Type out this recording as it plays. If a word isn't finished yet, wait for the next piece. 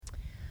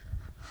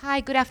Hi,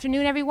 good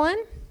afternoon, everyone.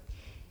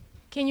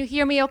 Can you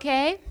hear me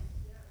okay?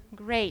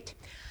 Great.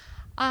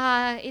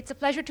 It's a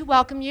pleasure to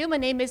welcome you. My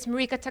name is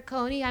Marika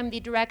Tacconi. I'm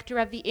the director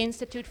of the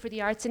Institute for the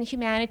Arts and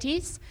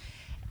Humanities.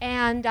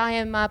 And I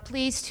am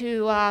pleased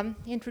to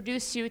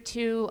introduce you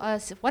to a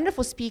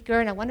wonderful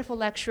speaker and a wonderful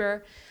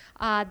lecturer.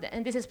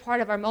 And this is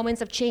part of our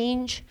Moments of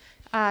Change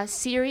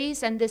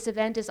series. And this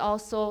event is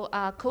also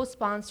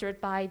co-sponsored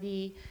by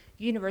the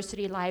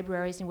university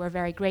libraries, and we're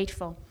very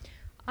grateful.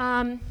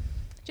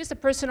 Just a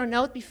personal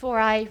note before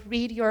I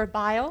read your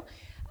bio.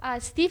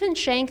 Stephen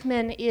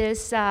Shankman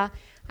is, I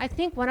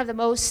think, one of the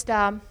most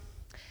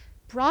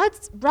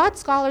broad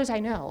scholars I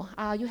know.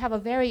 You have a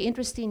very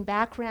interesting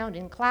background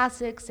in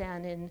classics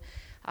and in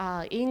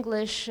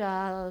English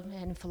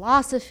and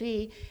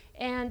philosophy.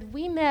 And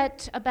we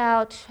met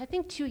about, I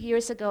think, 2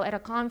 years ago at a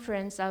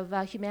conference of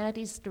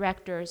humanities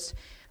directors.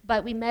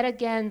 But we met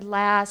again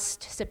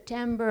last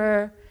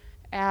September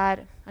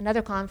at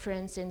another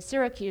conference in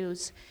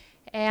Syracuse.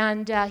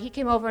 And he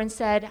came over and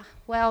said,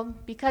 well,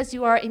 because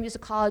you are a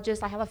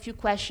musicologist, I have a few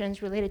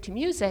questions related to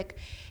music.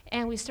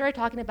 And we started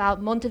talking about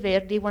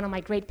Monteverdi, one of my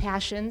great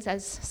passions,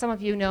 as some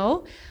of you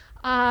know.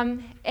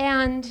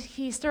 And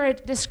he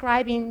started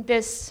describing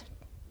this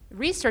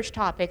research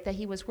topic that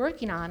he was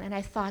working on. And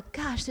I thought,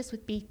 gosh, this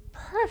would be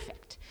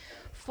perfect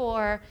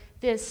for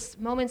this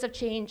Moments of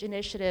Change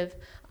initiative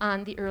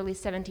on the early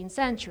 17th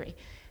century.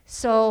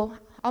 So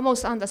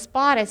almost on the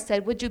spot, I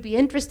said, would you be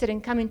interested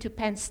in coming to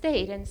Penn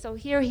State? And so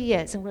here he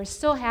is, and we're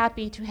so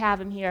happy to have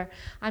him here.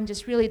 I'm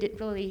just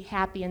really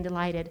happy and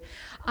delighted.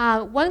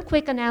 One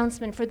quick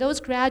announcement for those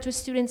graduate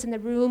students in the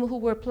room who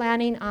were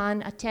planning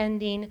on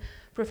attending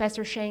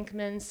Professor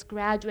Shankman's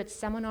graduate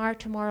seminar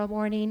tomorrow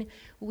morning.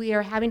 We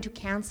are having to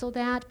cancel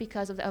that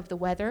because of the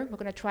weather. We're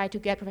going to try to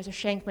get Professor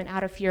Shankman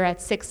out of here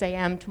at 6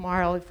 a.m.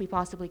 tomorrow if we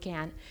possibly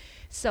can.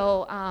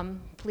 So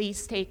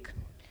please take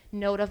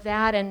note of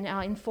that and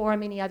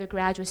inform any other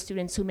graduate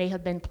students who may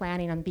have been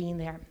planning on being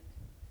there.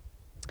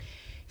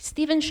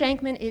 Stephen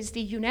Shankman is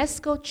the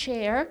UNESCO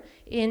Chair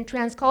in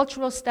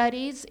Transcultural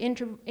Studies,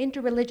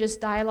 Interreligious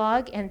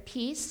Dialogue, and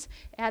Peace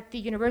at the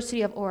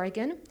University of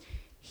Oregon.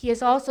 He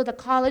is also the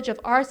College of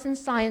Arts and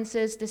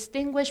Sciences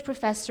Distinguished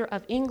Professor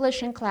of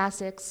English and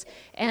Classics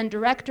and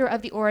Director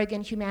of the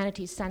Oregon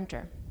Humanities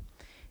Center.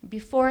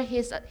 Before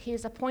his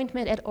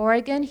appointment at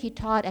Oregon, he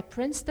taught at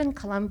Princeton,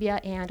 Columbia,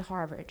 and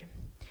Harvard.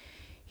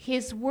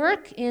 His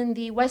work in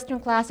the Western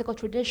classical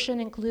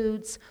tradition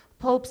includes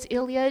Pope's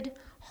Iliad,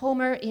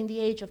 Homer in the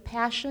Age of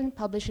Passion,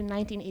 published in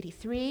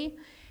 1983,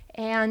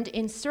 and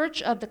In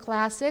Search of the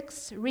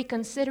Classics,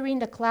 Reconsidering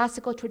the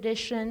Classical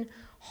Tradition,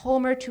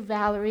 Homer to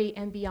Valerie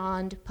and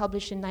Beyond,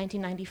 published in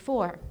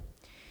 1994.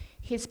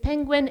 His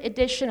Penguin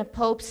edition of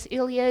Pope's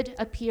Iliad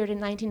appeared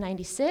in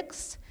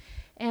 1996,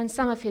 and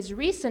some of his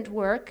recent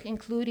work,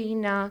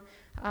 including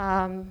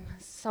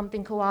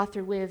something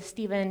co-authored with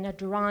Stephen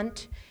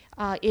Durant,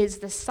 is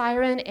The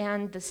Siren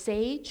and the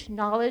Sage,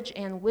 Knowledge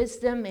and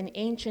Wisdom in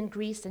Ancient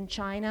Greece and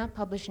China,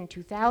 published in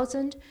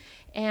 2000,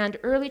 and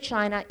Early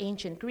China,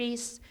 Ancient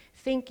Greece,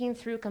 Thinking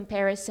Through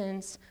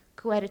Comparisons,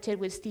 co-edited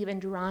with Stephen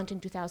Durant in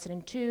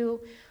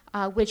 2002,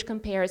 which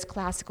compares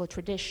classical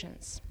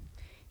traditions.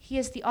 He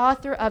is the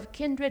author of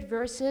Kindred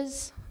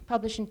Verses,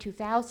 published in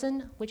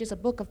 2000, which is a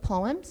book of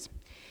poems.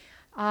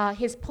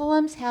 His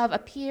poems have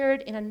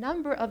appeared in a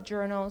number of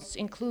journals,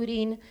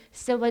 including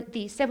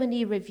the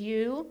 70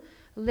 Review,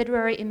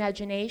 Literary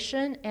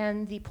Imagination,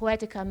 and the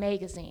Poetica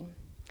magazine.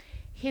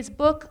 His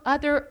book,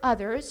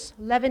 Others,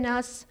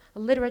 Levinas,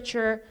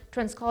 Literature,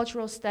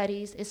 Transcultural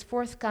Studies, is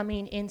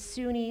forthcoming in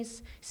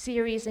SUNY's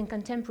series in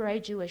Contemporary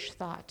Jewish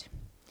Thought.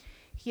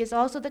 He is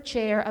also the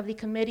chair of the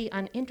Committee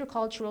on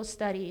Intercultural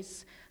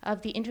Studies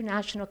of the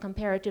International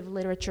Comparative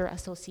Literature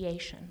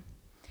Association.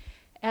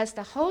 As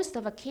the host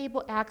of a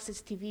cable access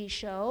TV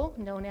show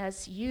known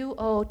as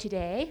UO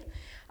Today,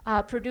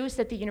 produced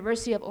at the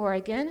University of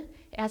Oregon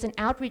as an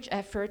outreach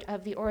effort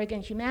of the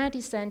Oregon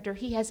Humanities Center,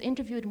 he has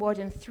interviewed more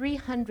than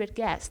 300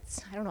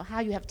 guests. I don't know how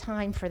you have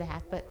time for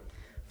that, but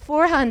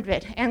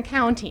 400 and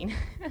counting.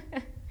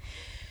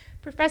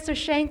 Professor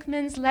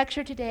Shankman's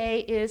lecture today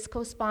is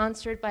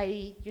co-sponsored by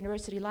the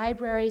university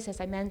libraries, as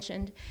I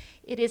mentioned.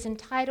 It is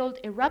entitled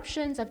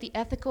Eruptions of the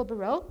Ethical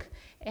Baroque,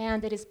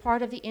 and it is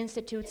part of the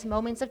Institute's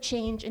Moments of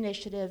Change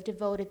initiative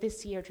devoted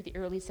this year to the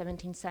early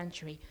 17th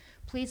century.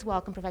 Please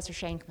welcome Professor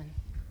Shankman.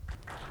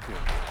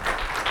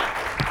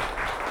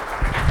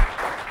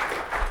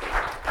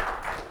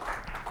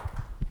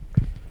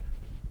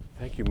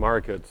 Thank you,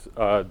 Marika. It's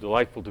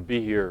delightful to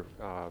be here.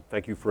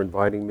 Thank you for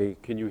inviting me.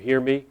 Can you hear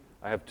me?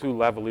 I have two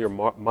lavalier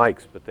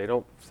mics, but they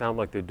don't sound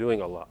like they're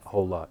doing a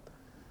whole lot.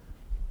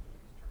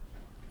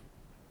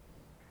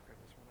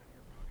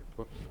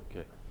 Whoops,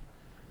 okay.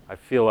 I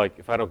feel like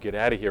if I don't get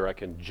out of here, I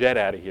can jet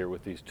out of here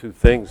with these two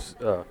things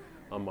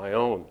on my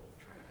own.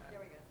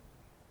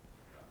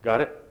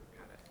 Got it?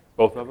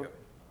 Both of them?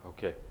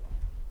 Okay.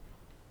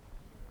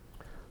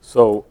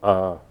 So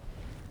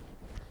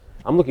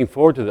I'm looking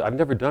forward to that. I've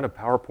never done a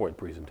PowerPoint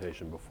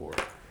presentation before.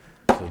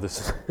 So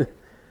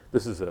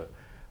this is a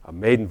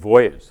maiden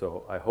voyage,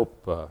 so I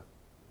hope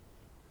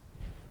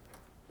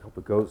hope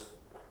it goes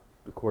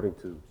according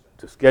to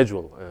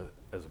schedule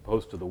as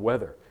opposed to the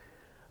weather.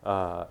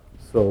 There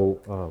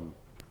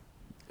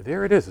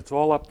it is. It's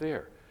all up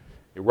there.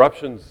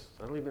 Eruptions,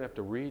 I don't even have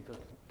to read,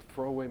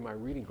 throw away my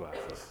reading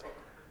glasses.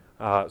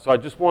 So I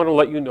just want to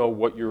let you know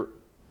what you're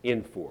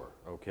in for,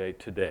 okay,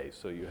 today.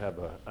 So you have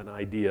an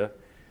idea.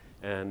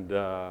 And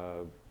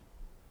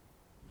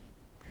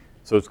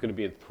so it's going to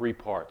be in 3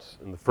 parts.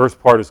 And the first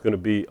part is going to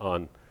be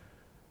on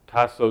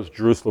Tasso's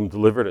Jerusalem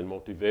Delivered and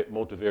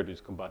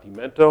Monteverdi's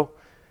Combattimento.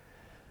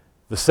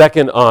 The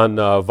second on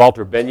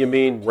Walter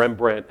Benjamin,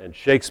 Rembrandt, and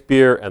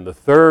Shakespeare. And the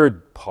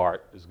third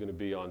part is going to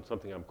be on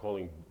something I'm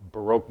calling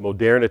Baroque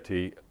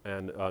Modernity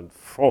and on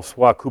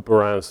François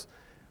Couperin's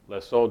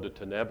Leçon de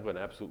Ténèbres, an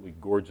absolutely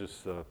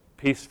gorgeous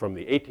piece from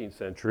the 18th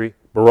century,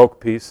 Baroque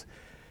piece,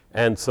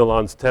 and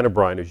Celan's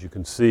Ténébrae. And as you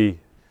can see,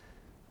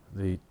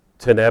 the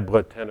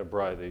Ténèbres,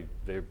 Ténébrae,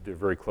 they're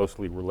very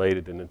closely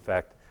related. And in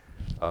fact,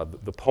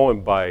 the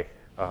poem by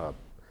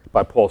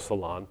Paul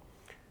Celan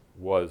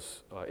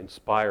was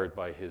inspired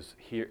by his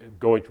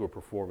going to a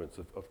performance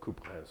of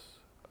Couperin's.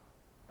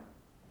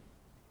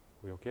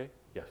 We okay?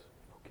 Yes,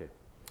 okay.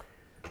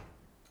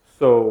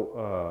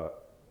 So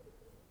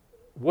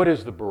what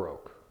is the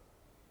Baroque?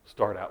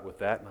 Start out with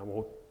that, and I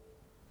won't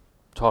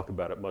talk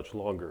about it much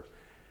longer.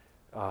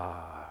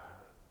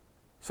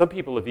 Some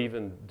people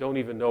don't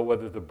even know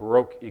whether the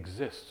Baroque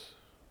exists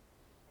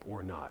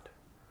or not.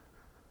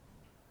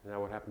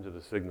 Now what happened to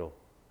the signal?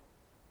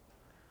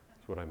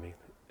 That's what I mean.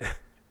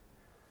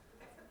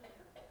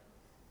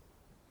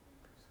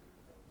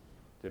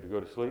 Did it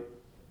go to sleep?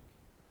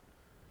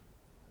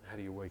 How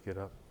do you wake it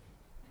up?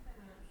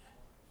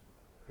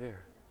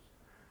 There.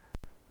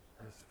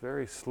 It's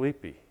very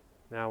sleepy.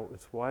 Now,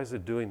 why is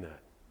it doing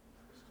that?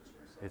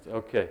 It's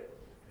okay.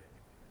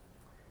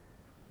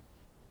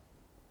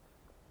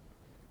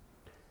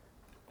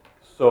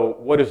 So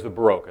what is the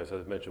Baroque? As I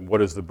mentioned,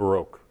 what is the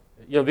Baroque?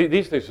 You know,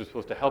 these things are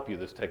supposed to help you,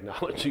 this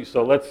technology.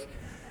 So let's,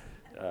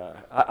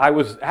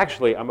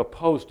 I'm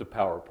opposed to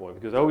PowerPoint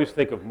because I always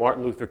think of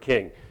Martin Luther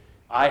King.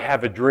 I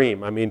have a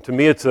dream. I mean, to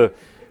me,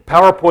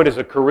 PowerPoint is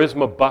a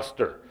charisma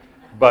buster.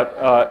 But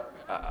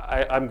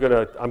I'm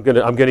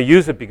gonna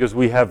use it because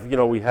we have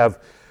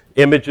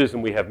images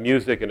and we have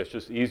music, and it's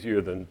just easier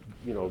than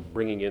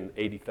bringing in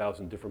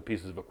 80,000 different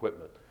pieces of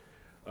equipment.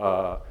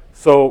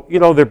 So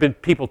there have been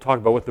people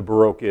talking about what the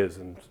Baroque is,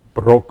 and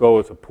Barroco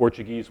is a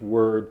Portuguese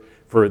word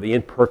for the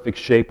imperfect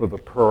shape of a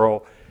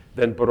pearl.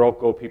 Then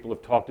Barocco, people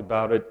have talked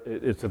about it.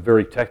 It's a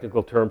very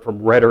technical term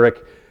from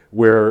rhetoric,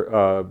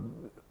 where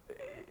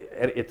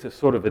it's a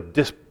sort of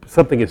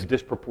something is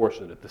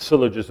disproportionate. The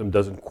syllogism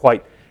doesn't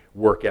quite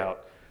work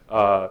out.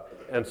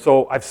 And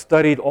so I've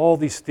studied all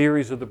these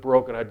theories of the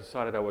Baroque, and I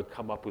decided I would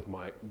come up with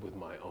my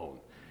own.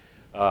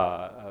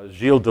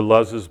 Gilles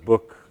Deleuze's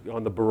book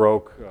on the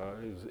Baroque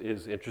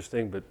is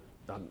interesting, but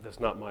that's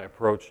not my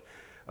approach.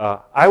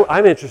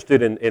 I'm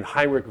interested in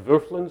Heinrich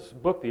Wölflin's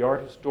book, the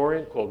art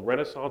historian, called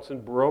Renaissance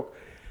and Baroque.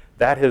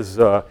 That has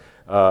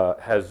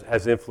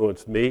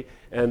influenced me.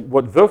 And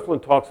what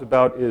Wölflin talks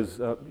about is,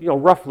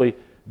 roughly,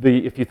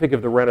 if you think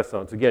of the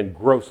Renaissance, again,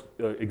 gross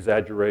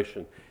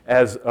exaggeration,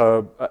 as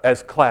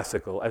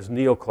classical, as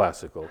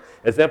neoclassical,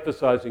 as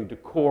emphasizing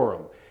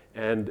decorum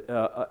and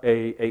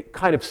a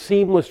kind of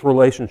seamless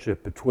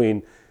relationship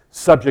between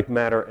subject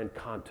matter and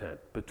content,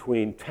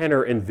 between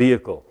tenor and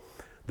vehicle.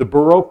 The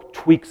Baroque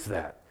tweaks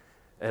that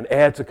and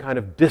adds a kind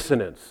of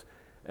dissonance,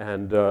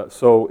 and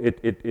so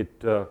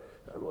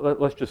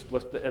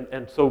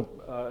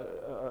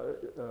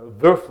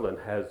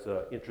Wölflin has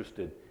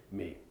interested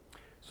me.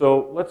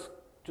 So let's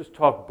just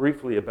talk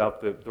briefly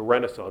about the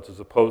Renaissance as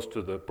opposed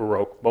to the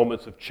Baroque,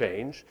 moments of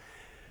change.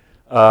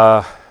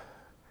 The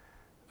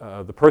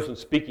person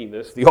speaking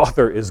this, the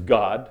author, is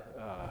God.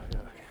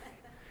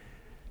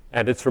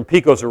 And it's from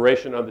Pico's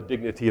Oration on the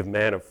Dignity of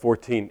Man of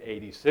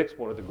 1486,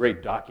 one of the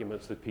great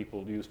documents that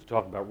people use to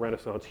talk about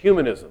Renaissance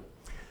humanism.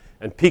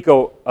 And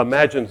Pico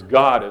imagines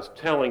God as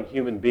telling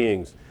human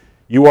beings,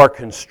 you are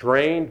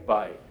constrained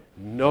by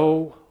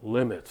no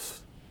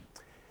limits.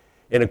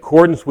 In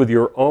accordance with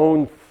your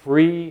own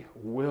free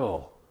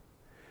will,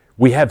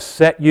 we have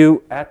set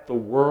you at the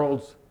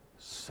world's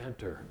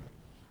center,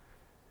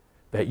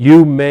 that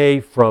you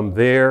may from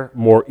there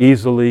more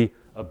easily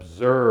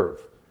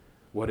observe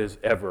what is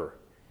ever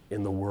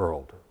in the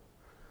world.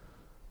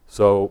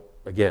 So,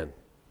 again,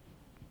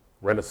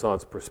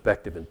 Renaissance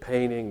perspective in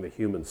painting, the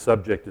human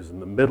subject is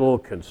in the middle,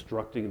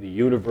 constructing the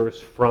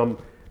universe from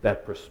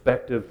that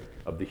perspective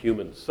of the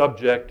human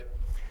subject.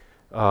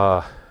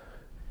 But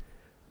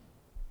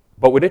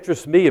what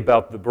interests me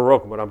about the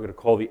Baroque, what I'm going to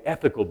call the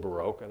ethical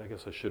Baroque, and I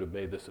guess I should have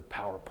made this a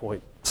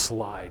PowerPoint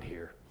slide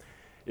here,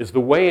 is the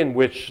way in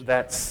which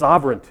that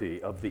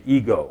sovereignty of the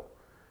ego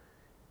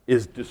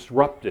is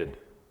disrupted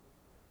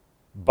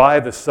by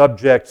the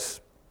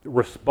subject's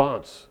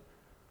response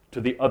to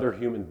the other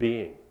human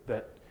being,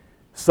 that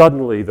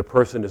suddenly the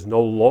person is no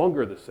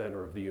longer the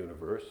center of the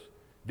universe,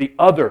 the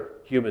other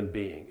human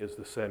being is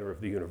the center of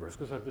the universe.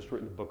 Because I've just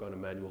written a book on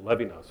Emmanuel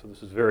Levinas, so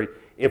this is very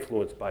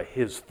influenced by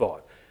his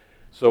thought.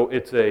 So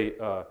it's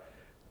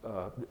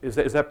is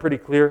that pretty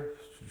clear?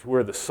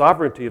 Where the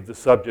sovereignty of the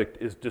subject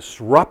is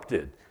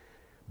disrupted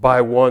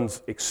by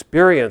one's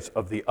experience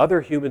of the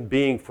other human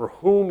being for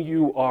whom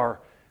you are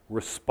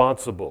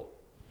responsible.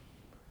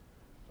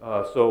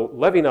 So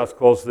Levinas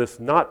calls this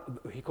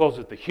he calls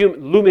it the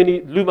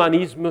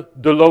l'humanisme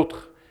de l'autre,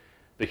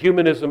 the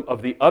humanism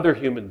of the other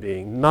human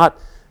being, not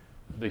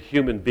the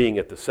human being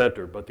at the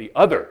center, but the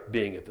other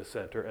being at the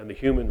center and the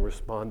human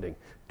responding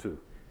to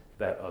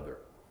that other.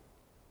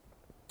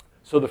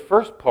 So the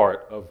first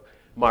part of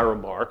my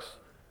remarks,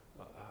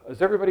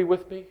 is everybody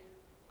with me?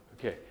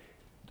 Okay.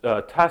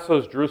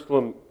 Tasso's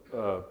Jerusalem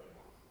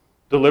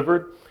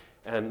Delivered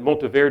and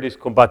Monteverdi's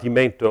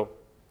Combattimento.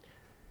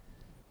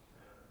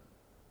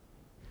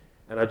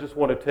 And I just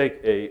want to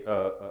take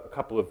a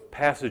couple of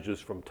passages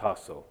from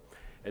Tasso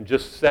and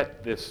just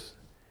set this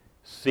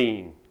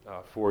scene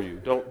for you.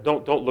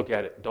 Don't look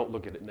at it. Don't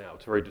look at it now.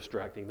 It's very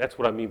distracting. That's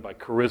what I mean by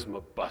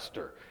charisma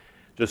buster.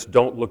 Just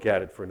don't look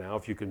at it for now.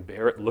 If you can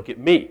bear it, look at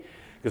me,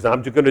 because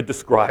I'm just going to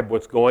describe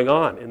what's going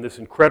on in this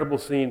incredible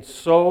scene,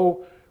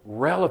 so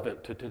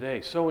relevant to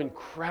today, so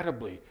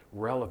incredibly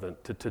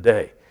relevant to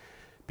today,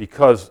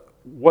 because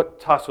what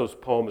Tasso's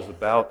poem is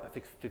about, I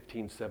think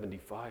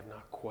 1575,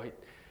 not quite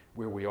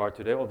where we are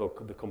today, although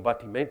the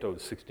Combattimento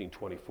is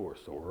 1624,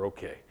 so we're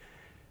okay.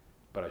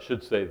 But I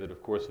should say that,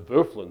 of course,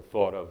 Wölfflin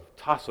thought of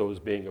Tasso as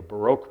being a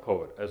Baroque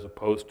poet as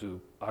opposed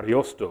to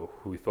Ariosto,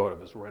 who he thought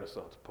of as a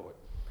Renaissance poet.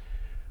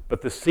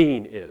 But the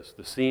scene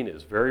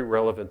is very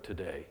relevant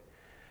today.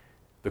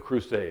 The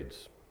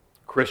Crusades,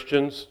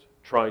 Christians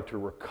trying to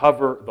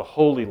recover the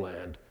Holy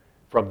Land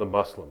from the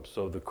Muslims.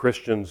 So the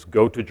Christians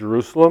go to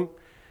Jerusalem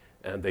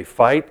and they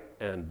fight,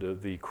 and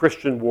the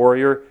Christian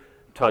warrior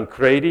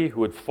Tancredi,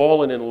 who had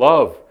fallen in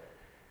love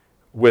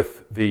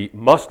with the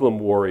Muslim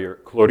warrior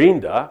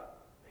Clorinda,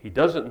 he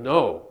doesn't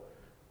know,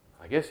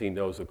 I guess he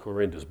knows that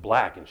Clorinda's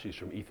black and she's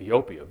from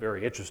Ethiopia,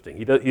 very interesting.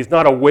 He's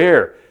not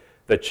aware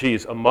that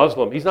she's a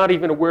Muslim. He's not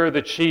even aware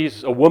that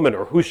she's a woman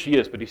or who she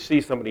is, but he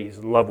sees somebody, he's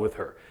in love with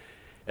her.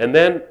 And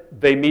then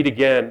they meet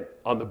again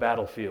on the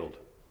battlefield,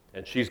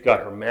 and she's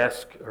got her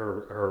mask,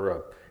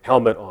 her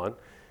helmet on.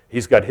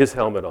 He's got his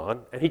helmet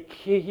on, and he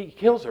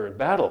kills her in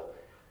battle.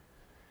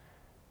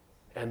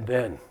 And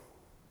then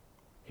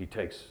he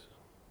takes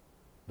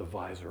the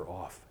visor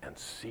off and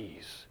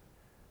sees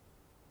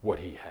what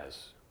he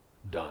has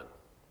done.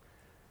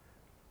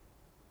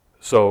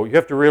 So you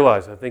have to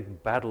realize, I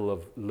think Battle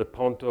of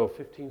Lepanto,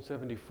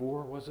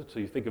 1574, was it? So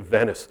you think of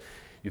Venice.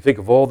 You think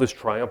of all this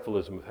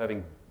triumphalism of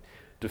having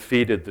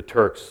defeated the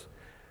Turks.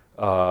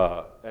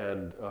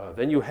 And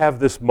then you have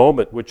this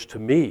moment, which to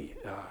me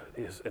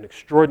is an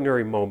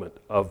extraordinary moment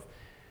of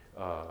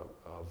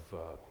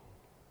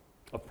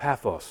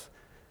pathos.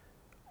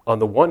 On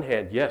the one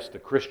hand, yes, the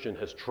Christian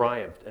has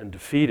triumphed and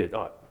defeated.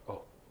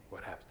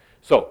 What happened?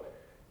 So,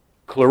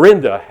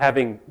 Clorinda,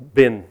 having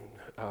been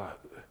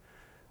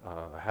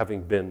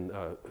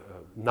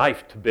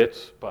knifed to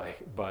bits by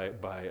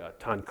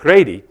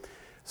Tancredi,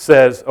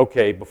 says,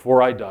 "Okay,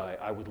 before I die,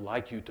 I would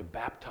like you to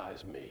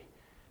baptize me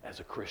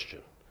as a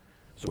Christian."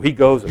 So he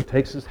goes and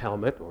takes his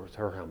helmet, or it's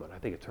her helmet, I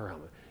think it's her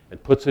helmet,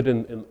 and puts it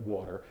in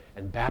water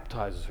and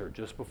baptizes her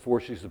just before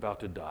she's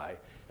about to die,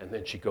 and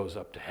then she goes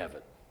up to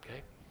heaven.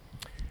 Okay.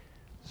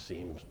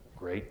 Seems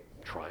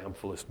great,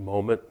 triumphalist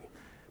moment,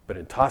 but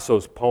in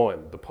Tasso's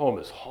poem, the poem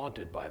is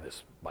haunted by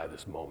this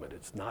moment.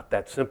 It's not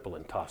that simple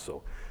in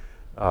Tasso.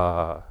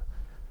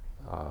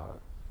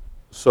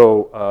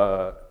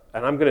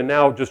 And I'm going to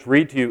now just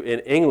read to you in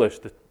English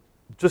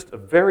just a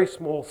very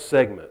small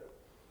segment,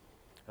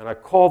 and I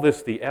call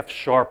this the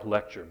F-sharp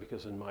lecture,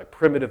 because in my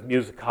primitive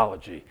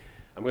musicology,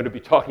 I'm going to be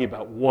talking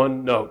about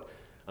one note,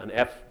 an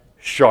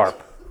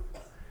F-sharp.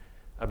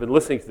 I've been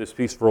listening to this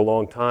piece for a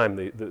long time,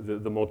 the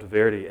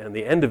Monteverdi, and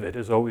the end of it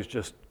has always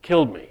just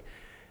killed me.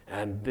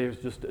 And there's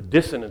just a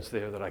dissonance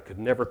there that I could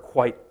never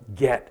quite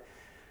get,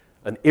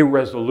 an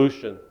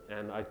irresolution.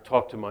 And I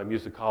talked to my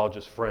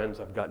musicologist friends.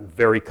 I've gotten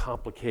very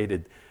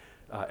complicated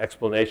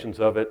explanations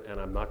of it,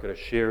 and I'm not going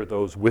to share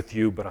those with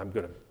you, but I'm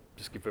going to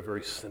just give a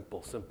very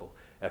simple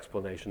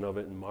explanation of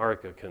it, and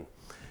Marika can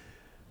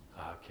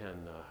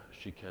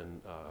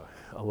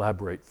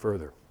elaborate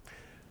further.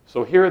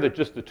 So here are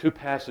just the two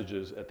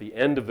passages at the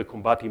end of the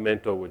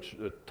Combattimento, which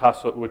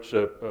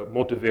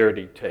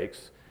Monteverdi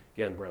takes,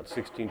 again around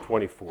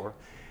 1624,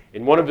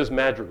 in one of his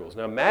madrigals.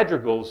 Now,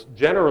 madrigals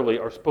generally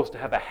are supposed to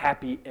have a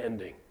happy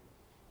ending.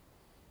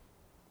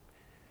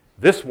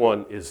 This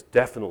one is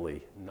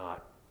definitely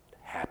not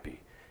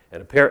happy.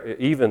 And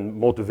even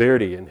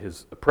Monteverdi, in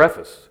his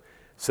preface,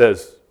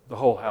 says the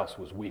whole house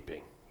was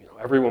weeping.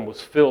 Everyone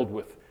was filled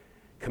with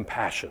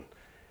compassion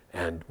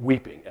and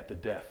weeping at the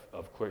death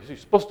of Clarice. He's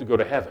supposed to go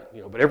to heaven,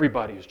 but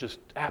everybody is just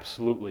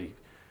absolutely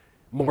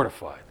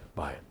mortified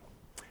by it.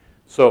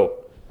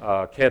 So,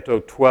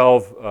 Canto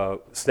 12,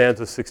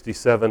 stanza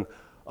 67,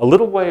 a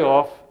little way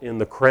off in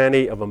the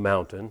cranny of a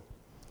mountain,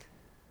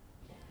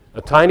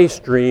 a tiny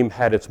stream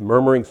had its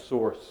murmuring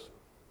source.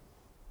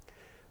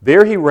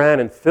 There he ran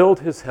and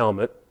filled his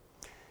helmet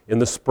in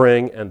the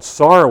spring, and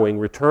sorrowing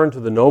returned to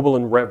the noble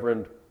and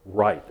reverend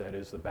rite, that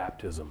is, the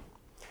baptism.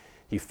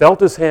 He felt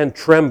his hand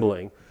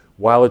trembling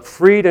while it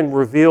freed and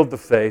revealed the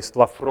face,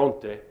 la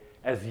fronte,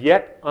 as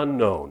yet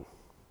unknown.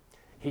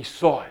 He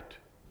saw it.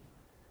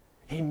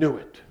 He knew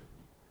it.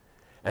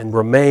 And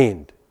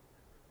remained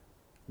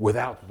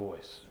without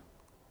voice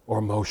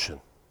or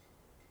motion.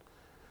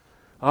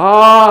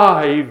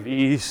 Hai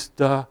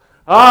vista,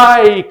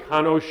 hai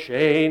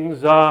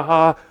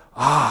conoscenza,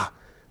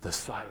 the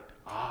sight,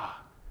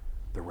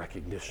 the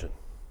recognition.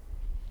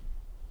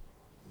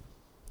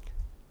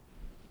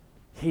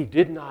 He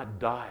did not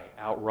die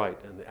outright,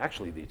 and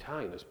actually the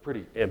Italian is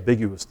pretty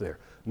ambiguous there.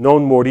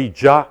 Non morì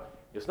già.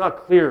 It's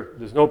not clear,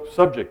 there's no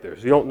subject there,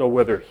 so you don't know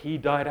whether he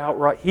died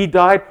outright, he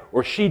died,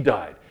 or she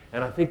died.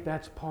 And I think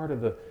that's part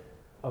of the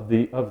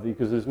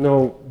because there's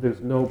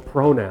no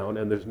pronoun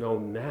and there's no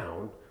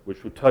noun,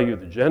 which would tell you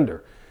the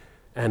gender.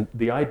 And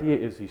the idea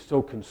is he's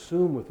so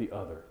consumed with the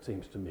other, it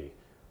seems to me.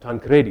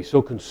 Tancredi,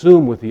 so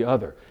consumed with the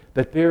other,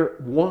 that they're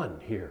one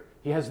here.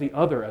 He has the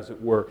other, as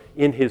it were,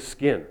 in his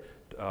skin,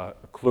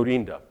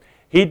 Clorinda.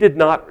 He did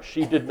not, or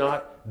she did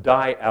not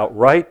die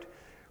outright.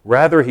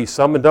 Rather, he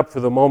summoned up for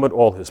the moment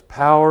all his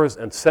powers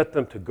and set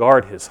them to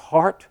guard his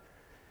heart.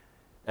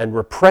 And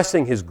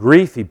repressing his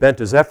grief, he bent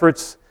his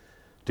efforts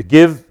to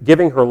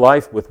giving her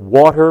life with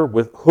water,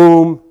 with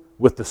whom,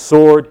 with the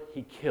sword,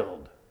 he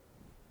killed.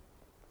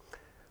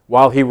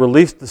 While he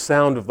released the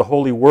sound of the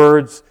holy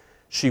words,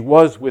 she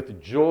was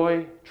with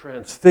joy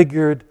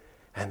transfigured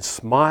and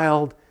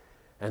smiled,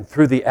 and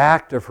through the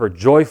act of her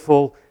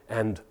joyful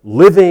and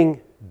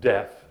living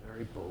death,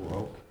 very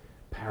Baroque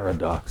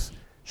paradox,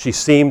 she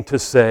seemed to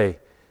say,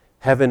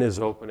 heaven is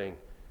opening,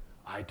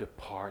 I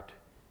depart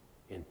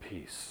in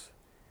peace.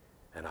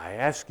 And I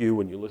ask you,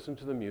 when you listen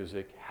to the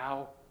music,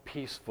 how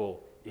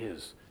peaceful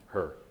is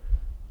her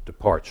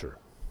departure?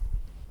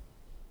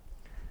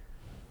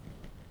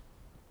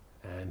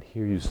 And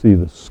here you see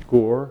the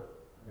score,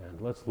 and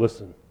let's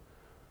listen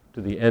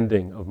to the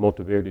ending of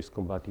Monteverdi's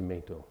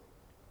Combattimento.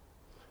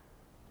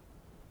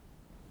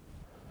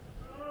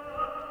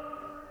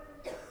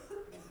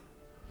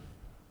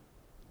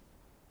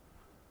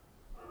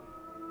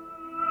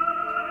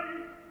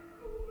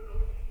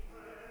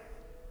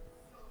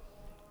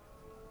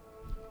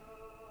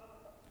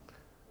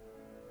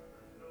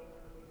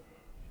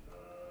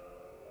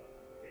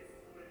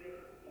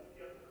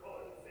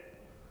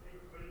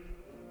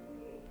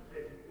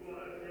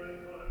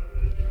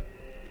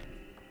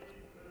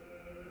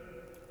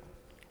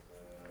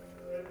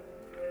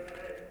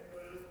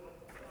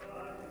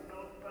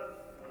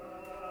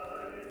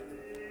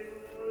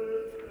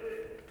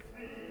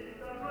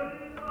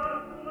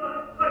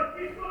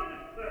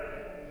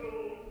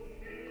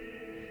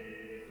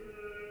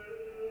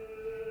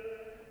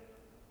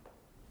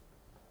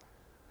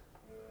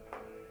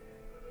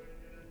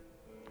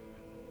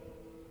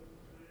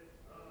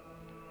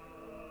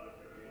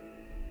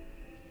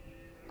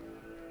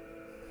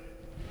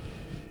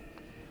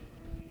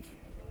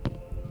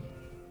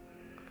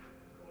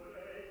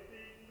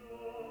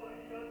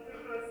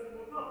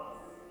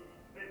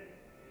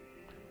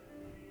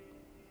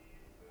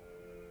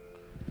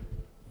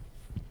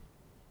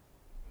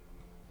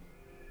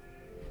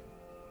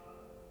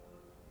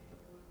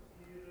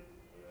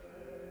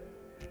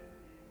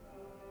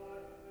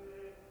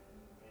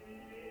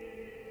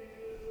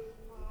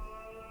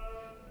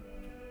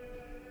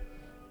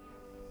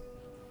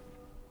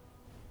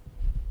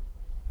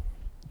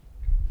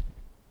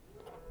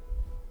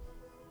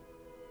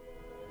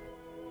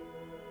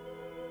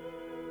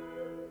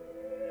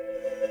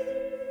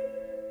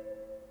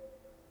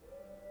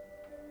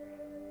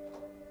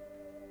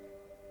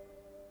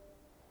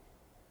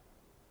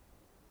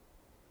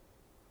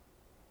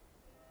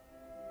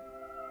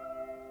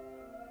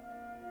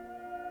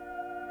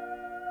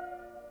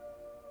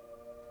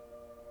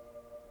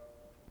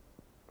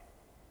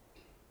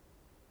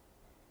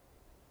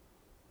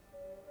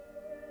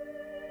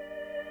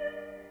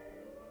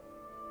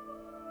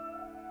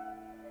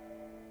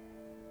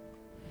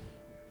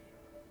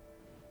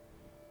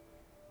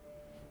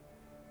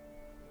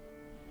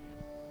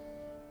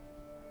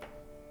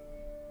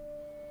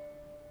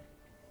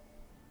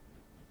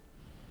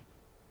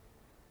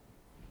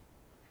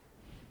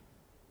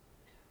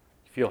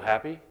 You feel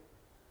happy?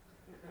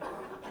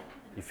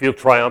 You feel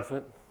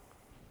triumphant?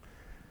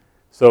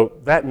 So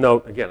that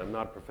note, again, I'm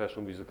not a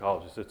professional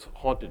musicologist. It's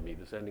haunted me.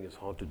 This ending has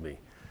haunted me.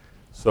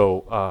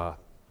 So I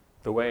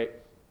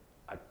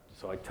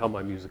tell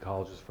my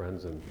musicologist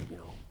friends, and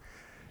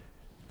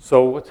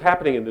So what's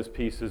happening in this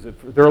piece is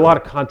that there are a lot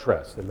of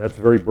contrasts, and that's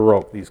very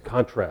Baroque. These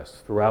contrasts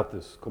throughout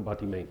this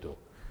combattimento.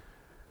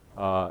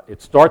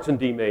 It starts in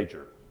D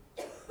major,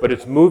 but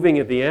it's moving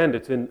at the end.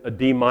 It's in a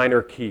D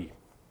minor key.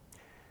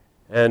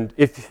 And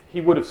if he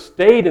would have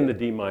stayed in the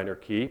D minor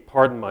key,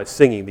 pardon my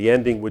singing, the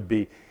ending would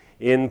be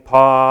in pace.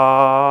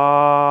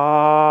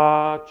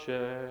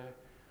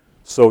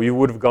 So you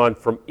would have gone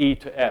from E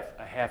to F,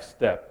 a half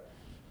step,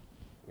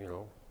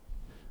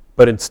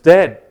 But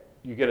instead,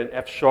 you get an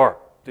F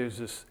sharp. There's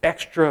this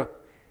extra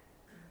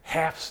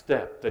half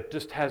step that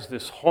just has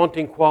this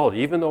haunting quality,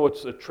 even though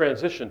it's a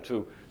transition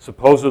to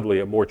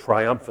supposedly a more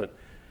triumphant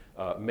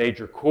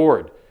major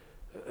chord.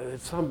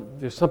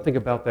 There's something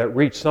about that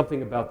reach,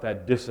 something about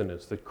that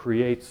dissonance that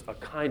creates a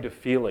kind of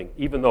feeling,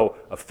 even though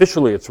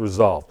officially it's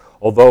resolved.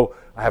 Although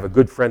I have a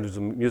good friend who's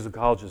a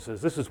musicologist who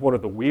says this is one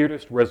of the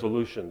weirdest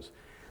resolutions.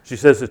 She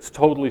says it's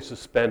totally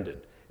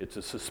suspended. It's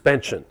a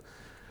suspension,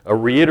 a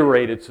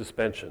reiterated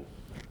suspension.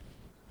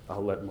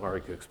 I'll let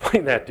Marika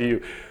explain that to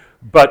you.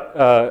 But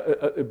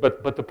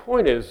the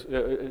point is,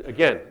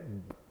 again,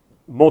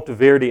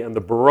 Monteverdi and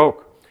the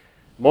Baroque.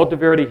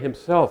 Monteverdi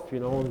himself,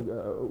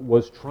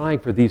 was trying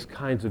for these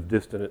kinds of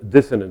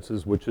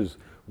dissonances, which is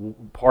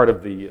part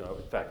of in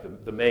fact,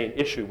 the main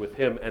issue with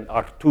him and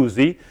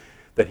Artusi,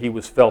 that he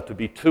was felt to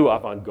be too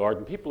avant-garde.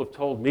 And people have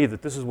told me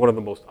that this is one of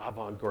the most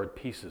avant-garde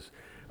pieces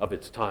of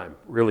its time,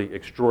 really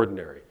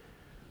extraordinary.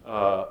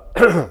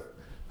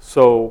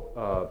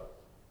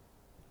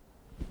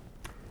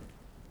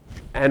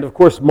 And of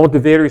course,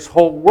 Monteverdi's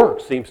whole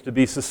work seems to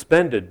be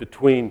suspended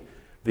between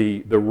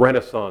the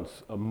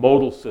Renaissance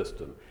modal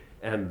system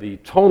and the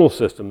tonal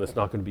system that's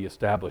not going to be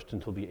established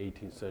until the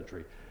 18th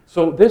century.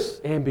 So this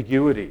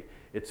ambiguity,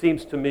 it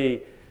seems to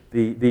me,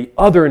 the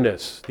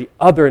otherness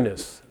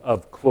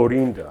of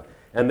Clorinda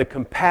and the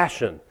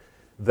compassion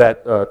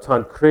that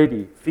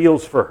Tancredi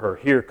feels for her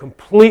here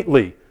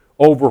completely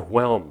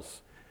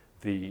overwhelms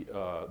the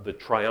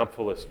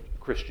triumphalist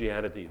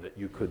Christianity that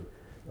you could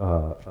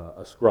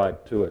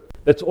ascribe to it.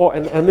 That's all,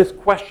 and this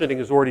questioning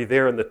is already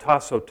there in the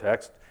Tasso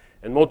text,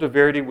 and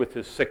Monteverdi with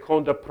his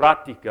Seconda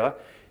Pratica,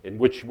 in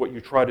which what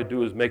you try to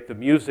do is make the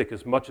music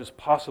as much as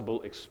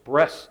possible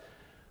express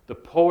the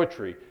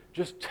poetry,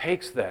 just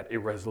takes that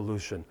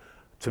irresolution,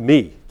 to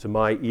me, to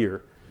my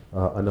ear,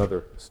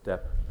 another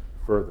step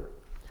further.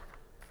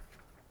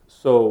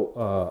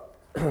 So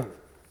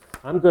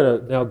I'm going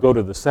to now go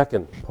to the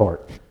second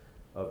part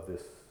of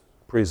this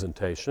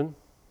presentation,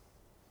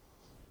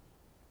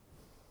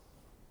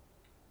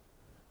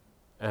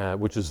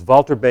 which is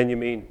Walter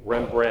Benjamin,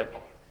 Rembrandt,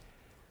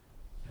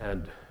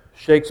 and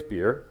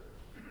Shakespeare.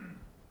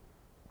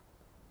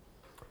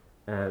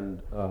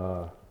 And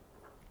I'm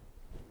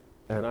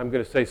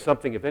going to say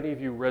something. If any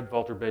of you read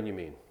Walter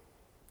Benjamin,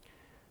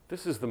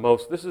 this is the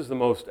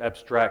most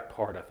abstract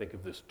part, I think,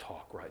 of this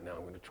talk right now.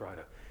 I'm going to try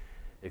to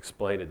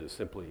explain it as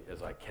simply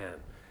as I can.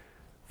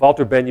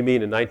 Walter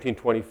Benjamin in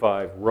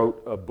 1925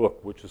 wrote a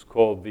book which is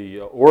called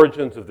The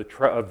Origins of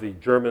the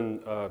German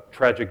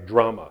Tragic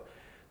Drama.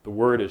 The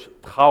word is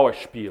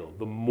Trauerspiel,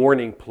 the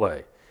mourning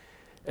play.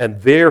 And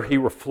there he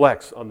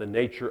reflects on the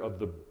nature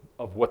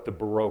of what the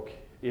Baroque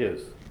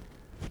is.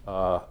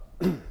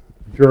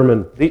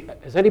 German.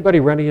 Has anybody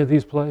read any of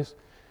these plays?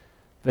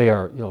 They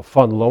are,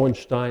 von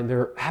Lohenstein.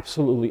 They're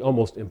absolutely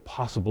almost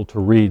impossible to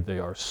read. They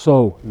are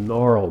so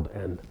gnarled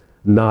and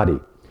knotty.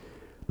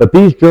 But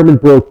these German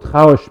Baroque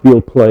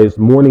Trauerspiel plays,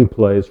 mourning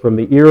plays, from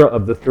the era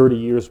of the 30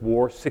 Years'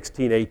 War,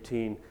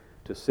 1618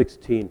 to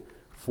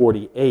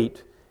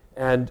 1648,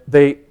 and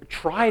they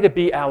try to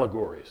be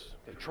allegories.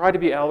 They try to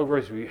be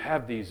allegories where you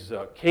have these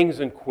kings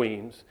and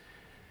queens,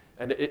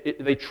 and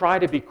they try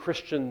to be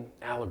Christian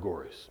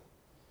allegories.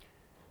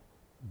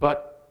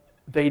 But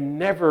they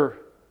never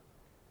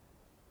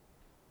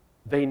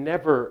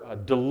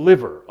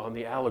deliver on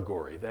the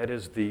allegory. That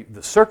is, the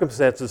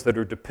circumstances that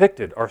are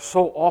depicted are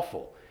so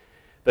awful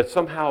that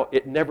somehow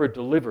it never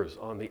delivers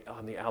on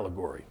the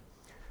allegory.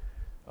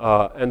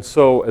 And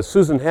so, as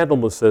Susan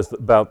Handelman says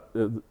about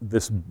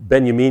this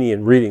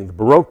Benjaminian reading, the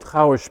Baroque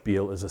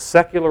Trauerspiel is a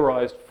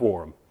secularized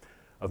form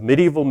of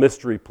medieval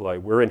mystery play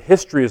wherein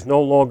history is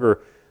no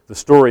longer the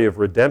story of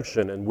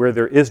redemption and where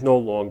there is no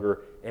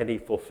longer any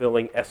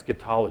fulfilling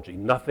eschatology,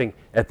 nothing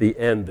at the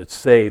end that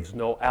saves,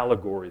 no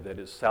allegory that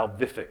is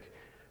salvific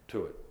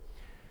to it.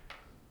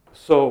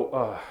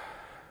 So,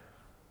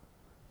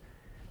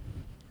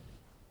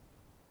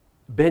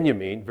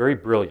 Benjamin, very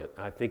brilliant.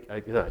 I think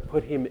I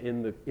put him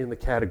in the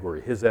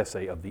category, his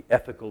essay of the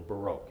ethical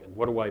Baroque. And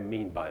what do I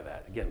mean by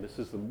that? Again, this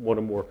is one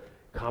of the more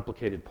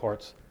complicated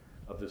parts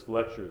of this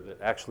lecture that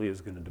actually is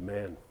going to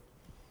demand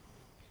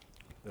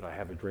that I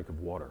have a drink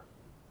of water.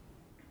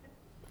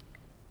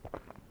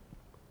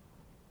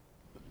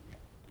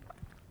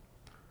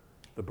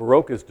 The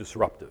Baroque is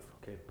disruptive.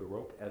 Okay,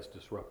 Baroque as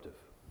disruptive.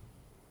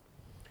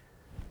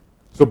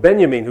 So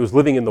Benjamin, who's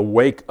living in the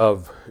wake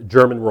of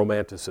German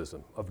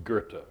Romanticism, of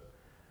Goethe,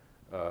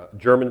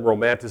 German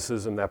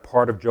Romanticism, that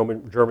part of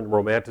German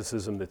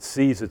Romanticism that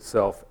sees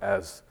itself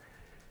as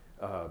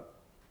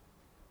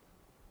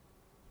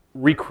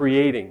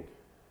recreating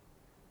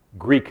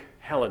Greek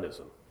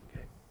Hellenism,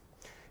 okay,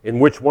 in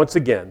which, once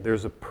again,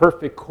 there's a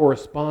perfect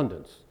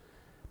correspondence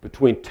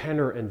between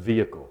tenor and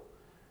vehicle,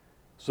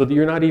 so that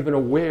you're not even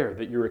aware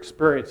that you're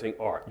experiencing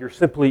art. You're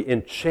simply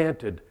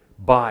enchanted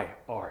by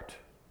art.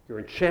 You're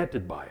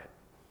enchanted by it.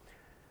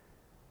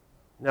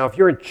 Now, if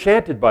you're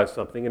enchanted by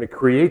something and it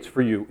creates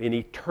for you an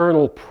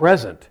eternal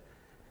present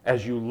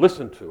as you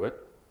listen to it,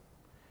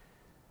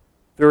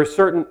 there are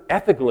certain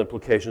ethical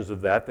implications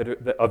of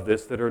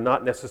this that are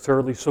not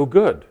necessarily so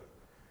good.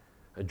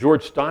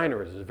 George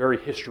Steiner, in a very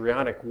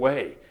histrionic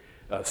way,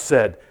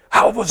 said,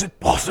 "How was it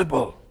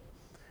possible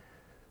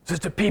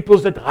that the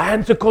peoples that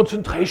ran the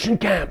concentration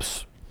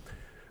camps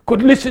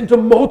could listen to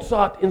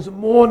Mozart in the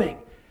morning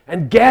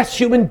and gas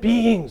human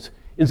beings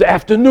in the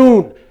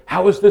afternoon?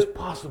 How is this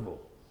possible?"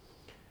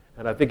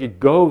 And I think it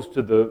goes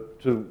to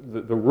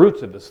the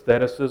roots of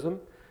aestheticism,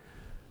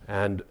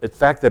 and the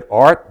fact that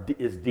art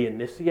is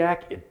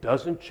Dionysiac. It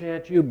doesn't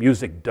chant you,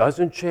 music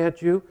doesn't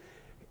chant you,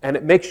 and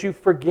it makes you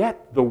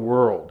forget the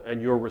world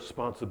and your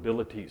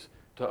responsibilities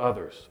to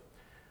others.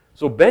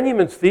 So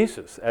Benjamin's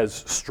thesis, as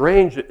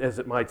strange as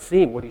it might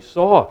seem, what he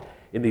saw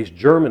in these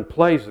German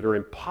plays that are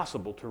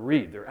impossible to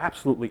read, they're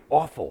absolutely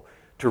awful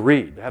to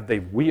read,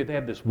 they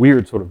have this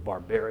weird sort of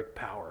barbaric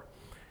power,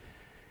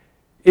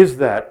 is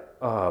that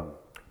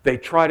they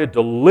try to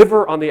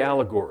deliver on the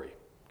allegory.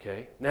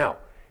 Okay? Now,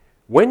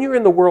 when you're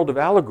in the world of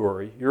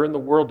allegory, you're in the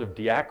world of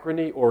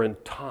diachrony or in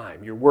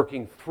time. You're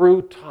working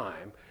through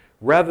time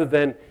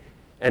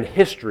and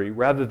history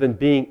rather than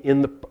being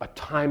in a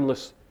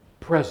timeless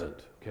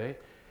present. Okay?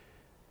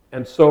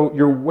 And so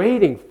you're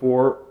waiting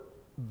for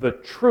the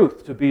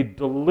truth to be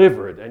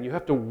delivered, and you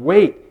have to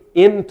wait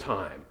in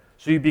time.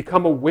 So you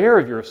become aware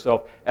of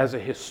yourself as a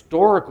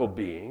historical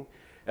being,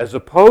 as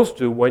opposed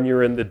to when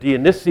you're in the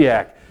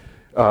Dionysiac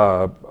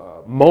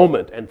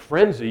moment and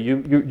frenzy,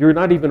 you're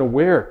not even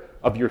aware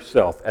of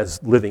yourself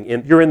as living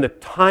in, you're in the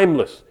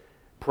timeless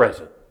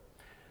present.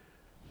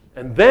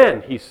 And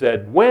then, he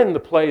said, when the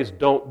plays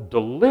don't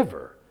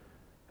deliver,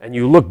 and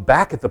you look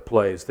back at the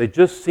plays, they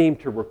just seem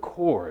to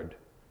record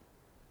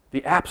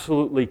the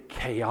absolutely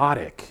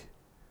chaotic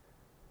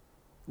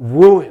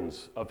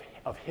ruins of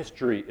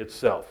history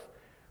itself,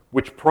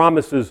 which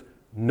promises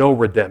no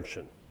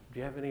redemption. Do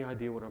you have any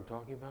idea what I'm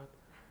talking about?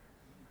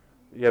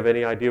 Do you have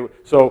any idea?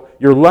 So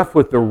you're left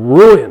with the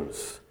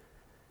ruins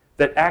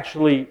that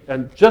actually,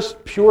 and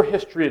just pure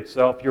history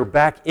itself, you're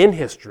back in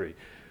history.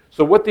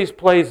 So what these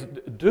plays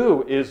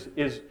do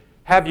is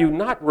have you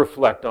not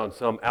reflect on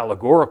some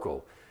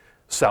allegorical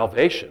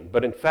salvation,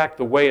 but in fact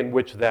the way in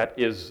which that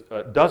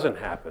doesn't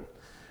happen.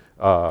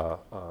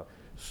 And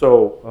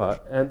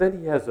then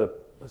he has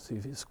let's see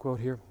this quote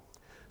here.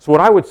 So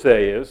what I would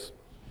say is,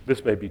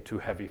 this may be too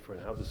heavy for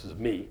now, this is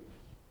me.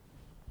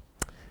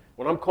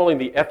 What I'm calling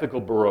the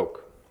ethical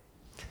Baroque,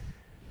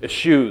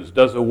 eschews,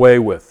 does away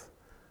with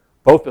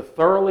both a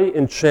thoroughly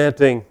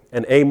enchanting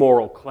and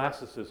amoral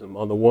classicism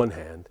on the one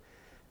hand,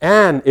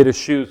 and it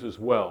eschews as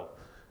well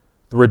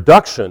the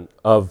reduction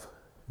of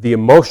the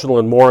emotional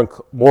and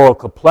moral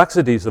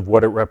complexities of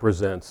what it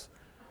represents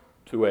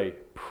to a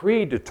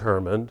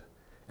predetermined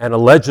and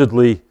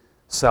allegedly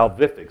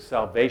salvific,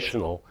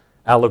 salvational,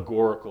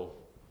 allegorical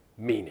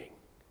meaning.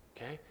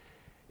 Okay?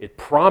 It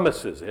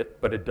promises it,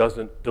 but it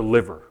doesn't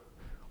deliver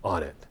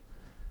on it.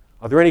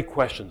 Are there any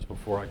questions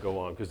before I go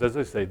on? Because as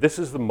I say, this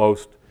is the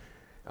most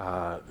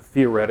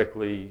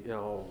theoretically,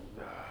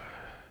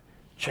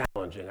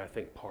 challenging, I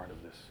think, part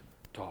of this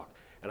talk.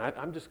 And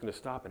I'm just going to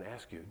stop and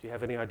ask you, do you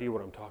have any idea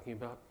what I'm talking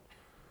about?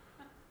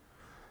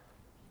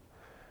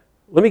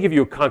 Let me give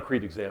you a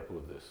concrete example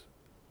of this.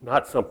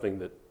 Not something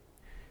that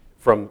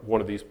from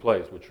one of these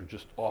plays, which are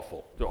just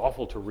awful. They're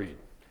awful to read.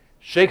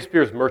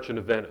 Shakespeare's Merchant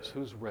of Venice.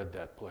 Who's read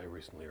that play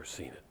recently or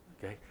seen it?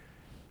 Okay,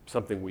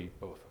 something we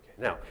both. Okay,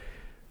 now,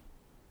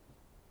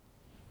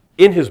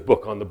 in his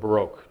book on the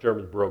Baroque,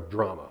 German Baroque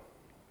drama,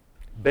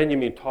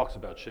 Benjamin talks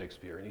about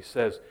Shakespeare, and he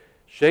says,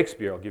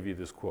 Shakespeare, I'll give you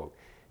this quote,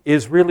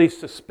 is really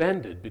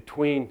suspended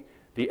between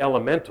the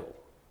elemental,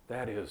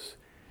 that is,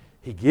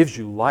 he gives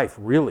you life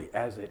really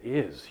as it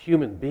is,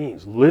 human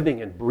beings,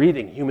 living and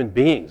breathing human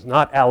beings,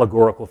 not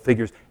allegorical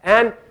figures,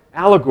 and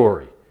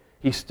allegory.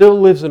 He still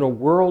lives in a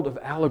world of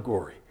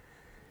allegory.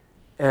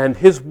 And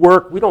his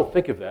work, we don't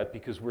think of that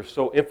because we're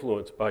so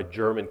influenced by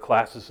German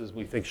classicism.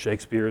 We think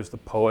Shakespeare is the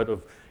poet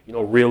of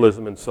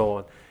realism and so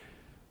on.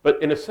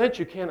 But in a sense,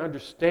 you can't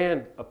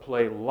understand a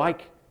play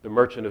like The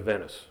Merchant of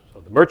Venice.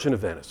 So The Merchant of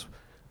Venice,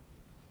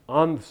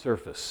 on the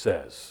surface,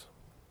 says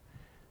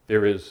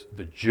there is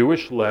the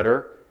Jewish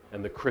letter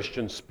and the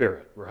Christian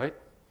spirit, right?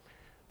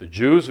 The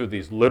Jews are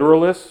these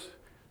literalists.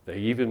 They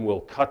even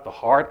will cut the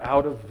heart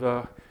out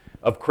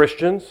of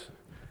Christians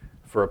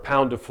for a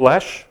pound of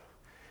flesh.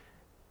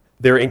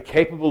 They're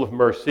incapable of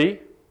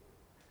mercy,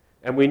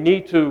 and we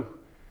need to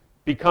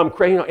become,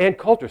 Ann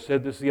Coulter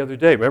said this the other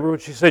day. Remember when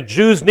she said,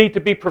 Jews need to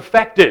be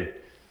perfected?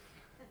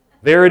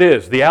 There it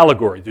is, the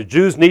allegory. The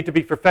Jews need to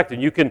be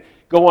perfected. You can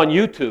go on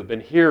YouTube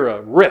and hear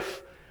a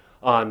riff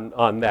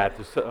on that,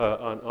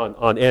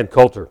 on Ann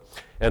Coulter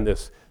and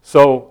this.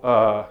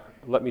 So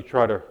let me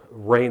try to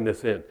rein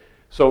this in.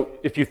 So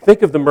if you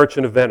think of The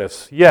Merchant of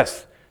Venice,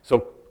 yes.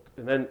 So,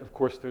 and then, of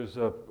course, there's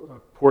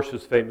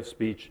Portia's famous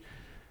speech.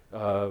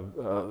 What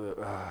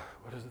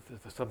is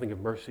it? Something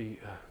of mercy.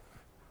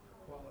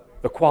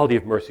 The quality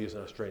of mercy is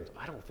not strange.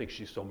 I don't think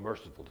she's so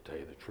merciful, to tell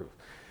you the truth.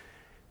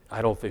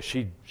 I don't think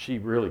she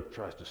really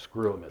tries to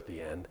screw him at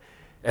the end.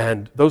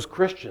 And those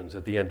Christians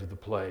at the end of the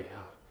play,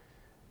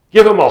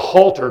 give him a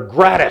halter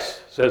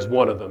gratis, says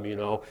one of them,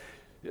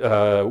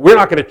 We're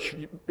not going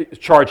to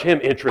charge him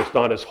interest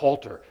on his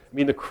halter. I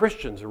mean, the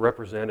Christians are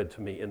represented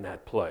to me in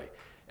that play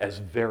as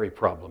very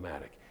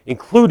problematic,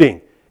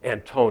 including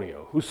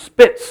Antonio, who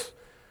spits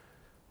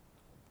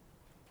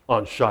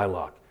on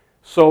Shylock.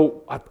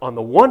 So on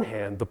the one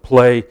hand, the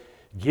play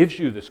gives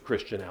you this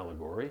Christian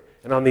allegory,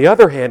 and on the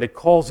other hand, it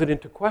calls it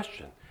into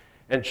question.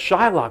 And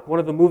Shylock, one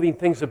of the moving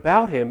things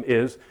about him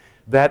is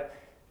that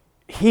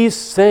he's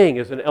saying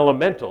as an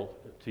elemental,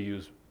 to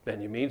use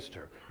Benjamin's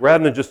term,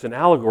 rather than just an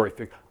allegory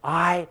figure,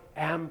 I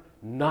am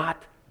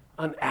not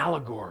an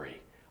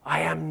allegory.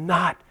 I am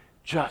not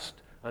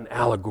just an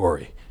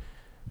allegory.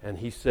 And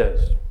he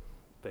says,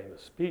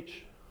 famous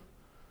speech,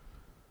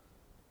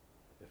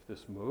 if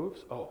this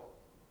moves, oh,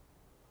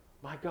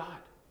 my God,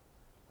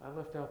 I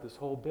left out this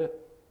whole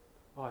bit.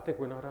 Oh, I think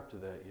we're not up to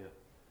that yet.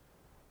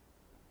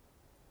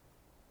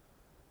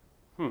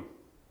 You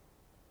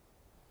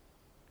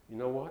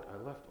know what? I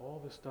left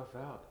all this stuff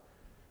out.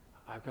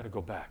 I've got to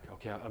go back.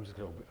 Okay, I'm just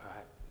going to...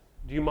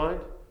 Do you mind?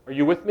 Are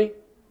you with me?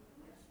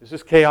 Is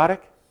this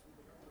chaotic?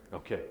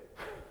 Okay.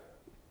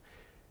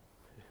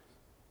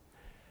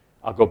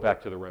 I'll go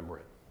back to the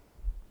Rembrandt.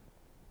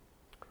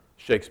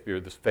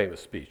 Shakespeare, this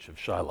famous speech of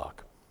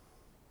Shylock.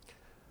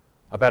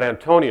 About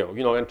Antonio.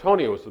 You know,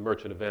 Antonio was the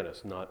merchant of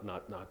Venice, not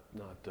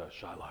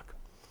Shylock.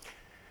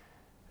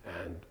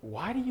 And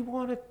why do you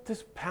want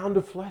this pound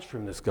of flesh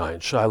from this guy?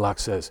 And Shylock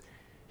says,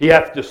 he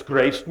hath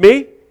disgraced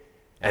me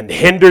and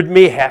hindered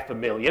me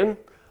 500,000,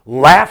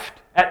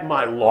 laughed at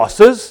my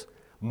losses,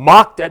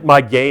 mocked at my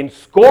gains,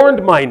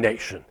 scorned my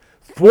nation,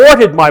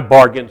 thwarted my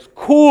bargains,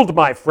 cooled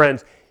my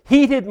friends,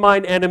 heated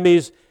mine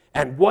enemies.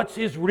 And what's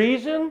his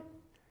reason?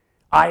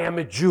 I am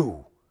a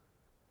Jew.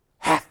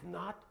 Hath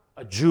not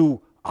a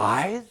Jew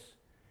eyes?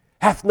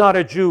 Hath not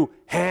a Jew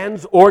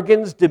hands,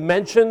 organs,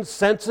 dimensions,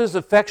 senses,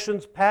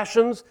 affections,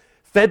 passions,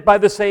 fed by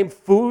the same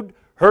food,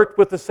 hurt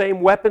with the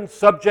same weapons,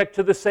 subject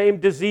to the same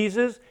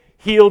diseases,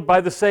 healed by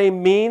the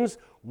same means,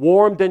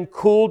 warmed and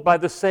cooled by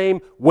the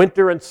same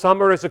winter and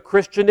summer as a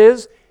Christian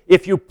is?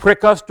 If you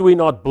prick us, do we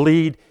not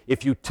bleed?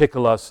 If you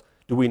tickle us,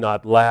 do we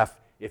not laugh?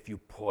 If you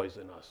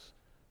poison us,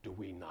 do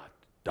we not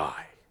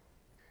die?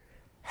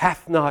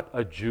 Hath not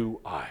a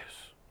Jew eyes?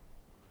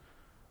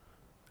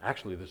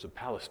 Actually, there's a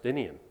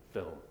Palestinian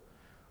film,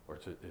 or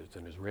it's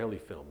an Israeli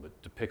film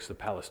that depicts the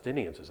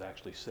Palestinians as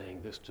actually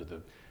saying this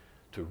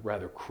to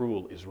rather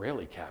cruel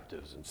Israeli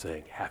captives and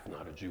saying, hath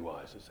not a Jew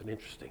eyes. It's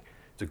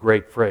a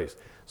great phrase.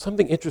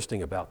 Something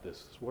interesting about this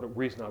is what a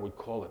reason I would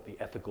call it the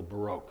ethical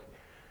Baroque.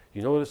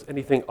 You notice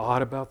anything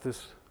odd about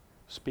this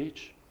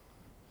speech?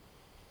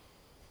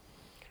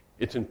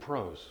 It's in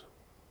prose.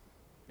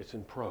 It's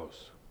in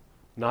prose,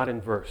 not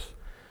in verse.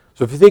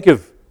 So if you think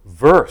of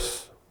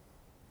verse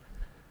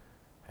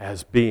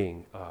as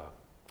being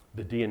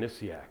the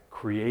Dionysiac,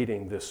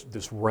 creating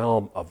this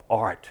realm of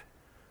art,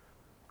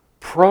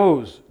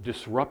 prose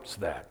disrupts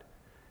that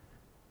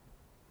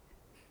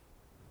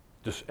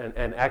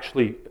and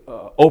actually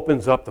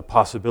opens up the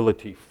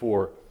possibility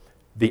for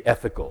the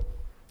ethical.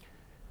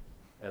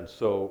 And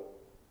so,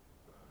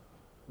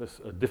 this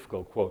is a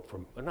difficult quote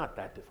from, not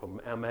that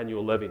difficult, from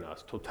Emmanuel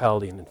Levinas,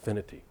 Totality and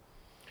Infinity.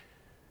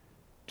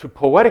 To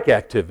poetic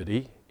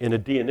activity in a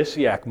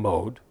Dionysiac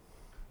mode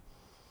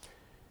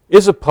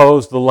is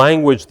opposed the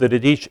language that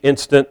at each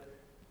instant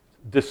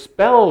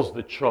dispels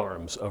the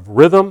charms of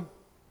rhythm,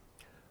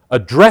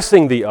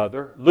 addressing the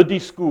other, le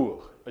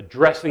discours,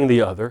 addressing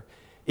the other,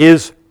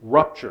 is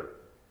rupture,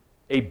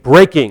 a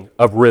breaking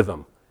of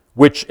rhythm,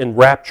 which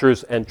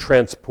enraptures and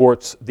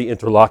transports the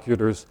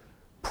interlocutor's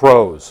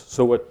prose.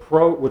 So what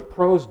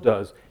prose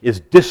does is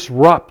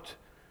disrupt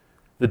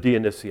the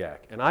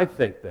Dionysiac. And I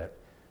think that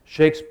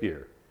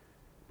Shakespeare,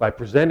 by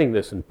presenting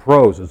this in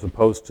prose as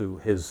opposed to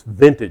his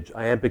vintage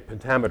iambic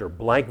pentameter,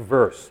 blank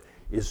verse,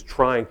 is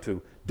trying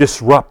to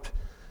disrupt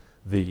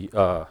the,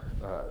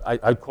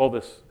 I'd call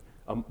this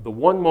the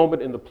one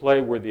moment in the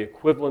play where the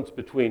equivalence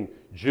between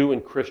Jew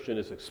and Christian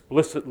is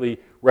explicitly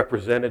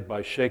represented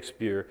by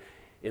Shakespeare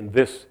in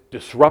this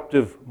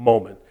disruptive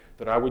moment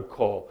that I would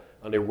call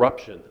an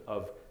eruption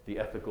of the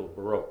ethical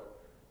Baroque.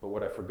 But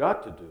what I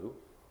forgot to do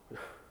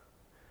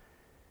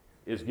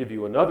is give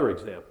you another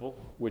example,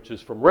 which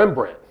is from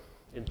Rembrandt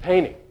in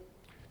painting.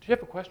 Do you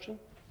have a question?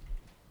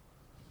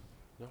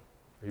 No?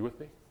 Are you with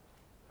me?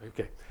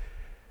 Okay.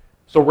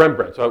 So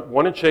Rembrandt. So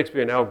one in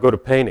Shakespeare, now go to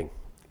painting.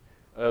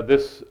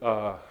 This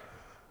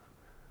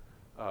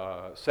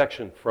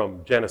section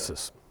from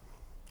Genesis,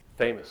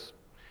 famous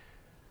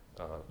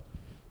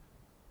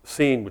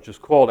scene, which is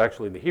called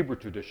actually in the Hebrew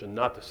tradition,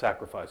 not the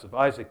sacrifice of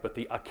Isaac, but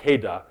the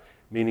Akedah,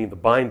 meaning the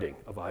binding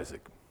of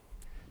Isaac,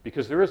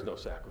 because there is no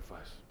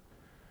sacrifice.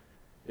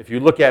 If you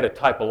look at it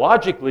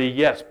typologically,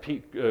 yes,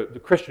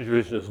 the Christian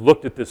tradition has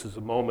looked at this as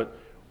a moment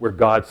where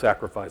God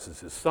sacrifices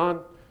his son.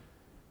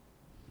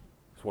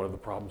 It's one of the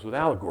problems with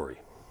allegory,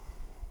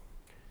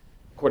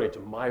 according to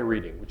my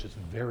reading, which is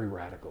very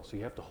radical. So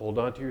you have to hold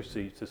on to your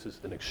seats. This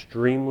is an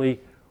extremely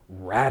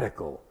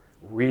radical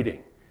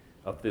reading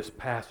of this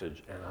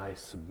passage, and I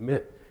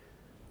submit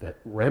that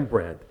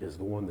Rembrandt is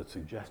the one that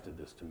suggested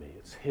this to me.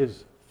 It's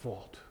his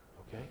fault,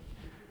 Okay?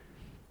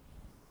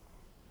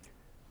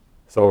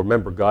 So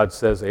remember, God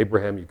says,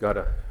 Abraham, you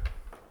gotta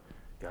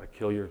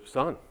kill your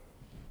son.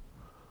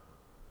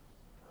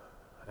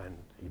 And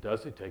he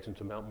does. He takes him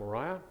to Mount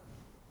Moriah.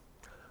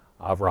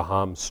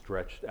 Abraham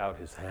stretched out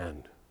his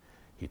hand.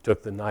 He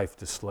took the knife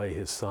to slay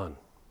his son.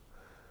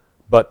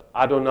 But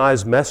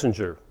Adonai's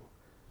messenger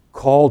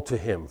called to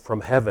him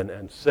from heaven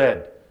and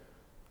said,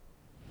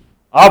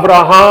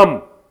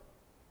 Abraham,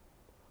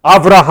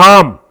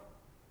 Abraham.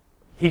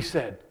 He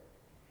said,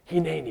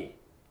 Hineni,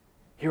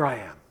 here I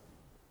am.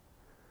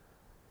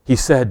 He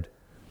said,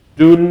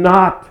 do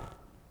not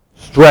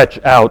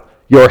stretch out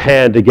your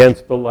hand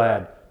against the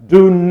lad.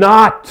 Do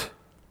not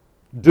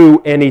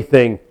do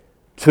anything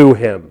to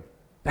him.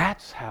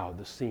 That's how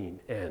the scene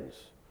ends.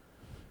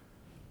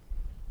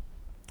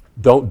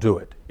 Don't do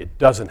it. It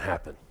doesn't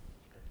happen.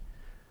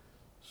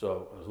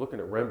 So I was looking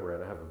at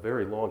Rembrandt. I have a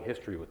very long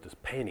history with this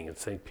painting in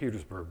St.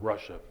 Petersburg,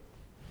 Russia.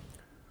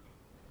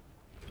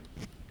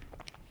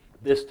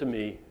 This, to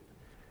me,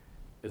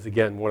 is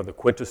again one of the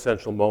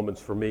quintessential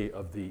moments for me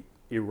of the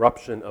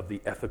eruption of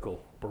the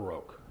ethical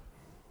Baroque.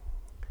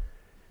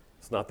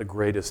 It's not the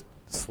greatest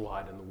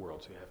slide in the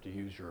world, so you have to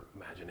use your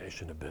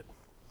imagination a bit.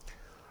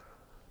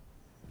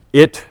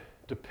 It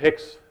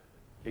depicts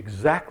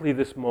exactly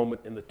this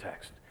moment in the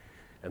text.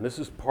 And this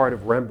is part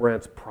of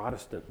Rembrandt's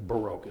Protestant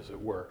Baroque, as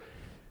it were.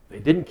 They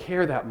didn't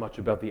care that much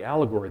about the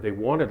allegory. A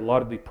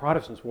lot of the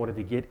Protestants wanted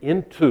to get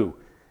into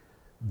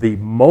the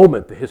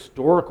moment, the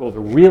historical, the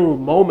real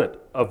moment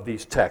of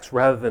these texts,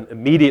 rather than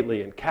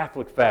immediately, in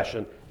Catholic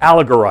fashion,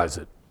 allegorize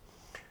it.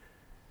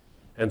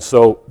 And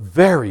so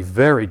very,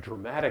 very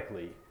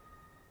dramatically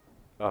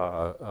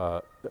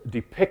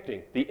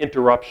depicting the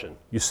interruption.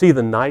 You see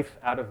the knife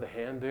out of the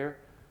hand there?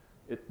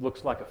 It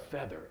looks like a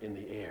feather in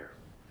the air.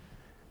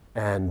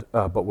 And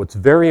but what's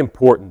very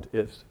important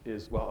is,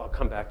 well, I'll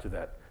come back to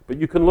that. But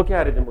you can look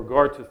at it in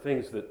regard to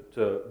things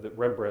that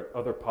Rembrandt,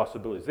 other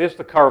possibilities. There's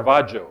the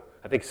Caravaggio,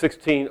 I think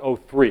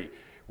 1603.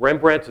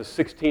 Rembrandt's is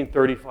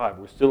 1635.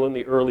 We're still in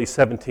the early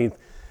 17th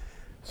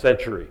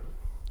century.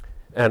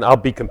 And I'll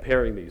be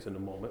comparing these in a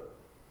moment.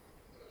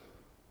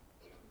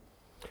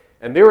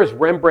 And there is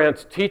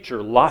Rembrandt's teacher,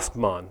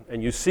 Lostmann.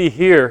 And you see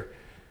here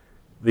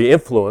the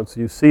influence.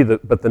 You see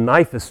that, but the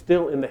knife is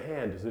still in the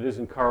hand as it is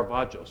in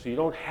Caravaggio. So you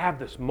don't have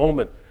this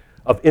moment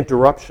of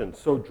interruption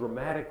so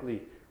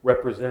dramatically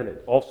represented.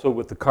 Also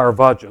with the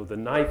Caravaggio, the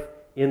knife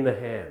in the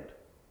hand.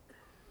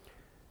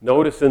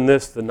 Notice in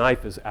this, the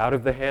knife is out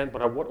of the hand,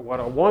 but what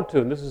I want to,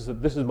 and this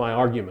is my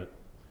argument,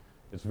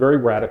 it's very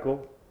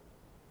radical,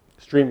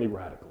 extremely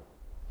radical.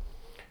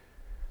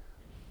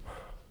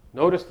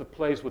 Notice the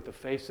plays with the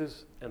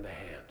faces and the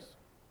hands.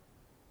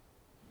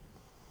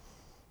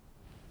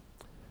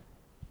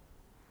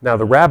 Now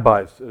the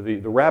rabbis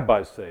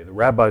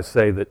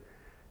say that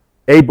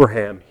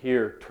Abraham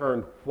here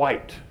turned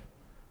white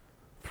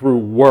through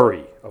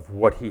worry of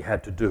what he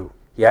had to do.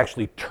 He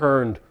actually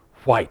turned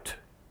white.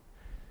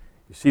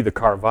 You see the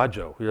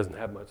Caravaggio, he doesn't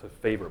have much, a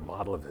favorite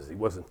model of his. He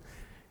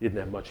didn't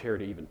have much hair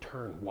to even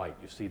turn white.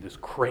 You see this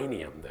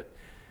cranium that,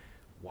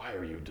 why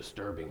are you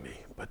disturbing me?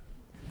 But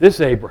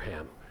this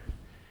Abraham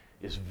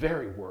is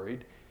very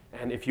worried.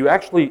 And if you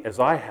actually, as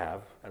I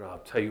have, and I'll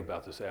tell you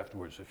about this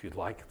afterwards if you'd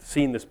like,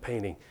 seen this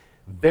painting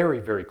very,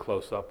 very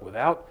close up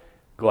without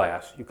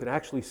glass, you can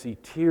actually see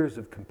tears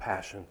of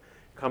compassion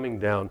coming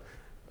down,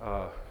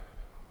 I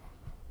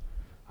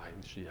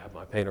should have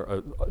my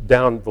painter,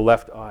 down the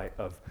left eye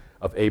of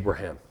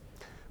Abraham.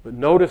 But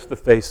notice the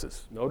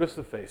faces. Notice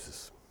the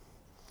faces.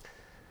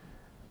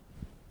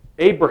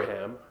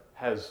 Abraham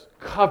has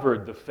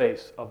covered the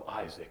face of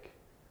Isaac.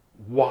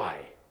 Why?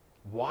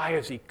 Why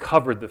has he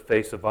covered the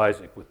face of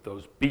Isaac with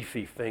those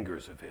beefy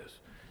fingers of his?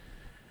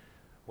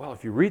 Well,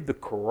 if you read the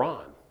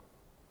Quran,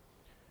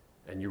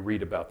 and you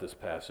read about this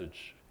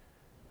passage,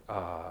 in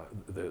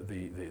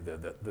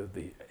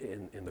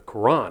the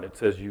Quran, it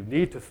says you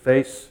need to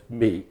face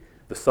me.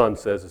 The son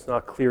says it's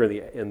not clear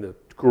in the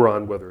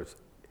Quran whether it's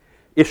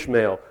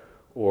Ishmael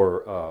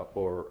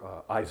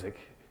or Isaac.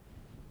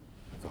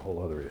 It's a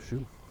whole other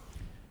issue.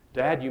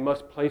 Dad, you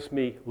must place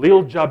me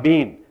Lil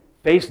Jabin,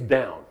 face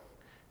down.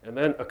 And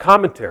then a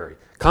commentator,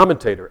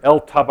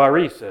 El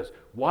Tabari, says,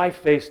 why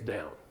face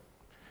down?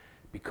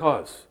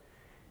 Because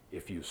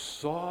if you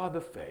saw the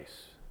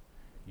face,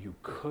 you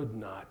could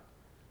not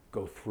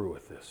go through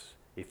with this.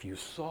 If you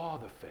saw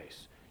the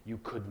face, you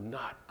could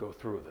not go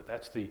through with it.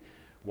 That's the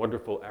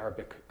wonderful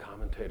Arabic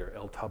commentator,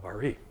 El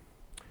Tabari.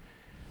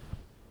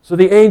 So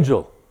the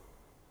angel,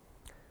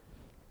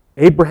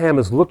 Abraham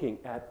is looking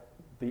at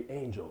the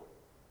angel.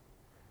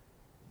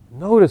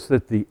 Notice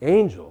that the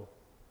angel,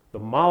 the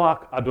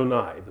Malach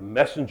Adonai, the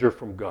messenger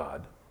from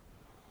God,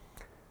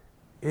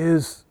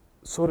 is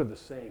sort of the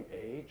same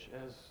age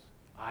as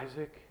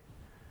Isaac.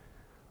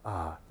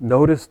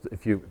 Notice,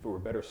 if it were a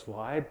better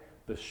slide,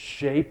 the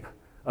shape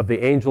of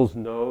the angel's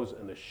nose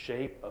and the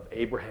shape of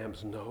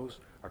Abraham's nose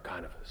are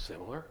kind of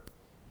similar.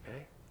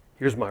 Okay?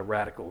 Here's my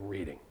radical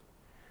reading.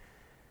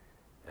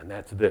 And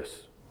that's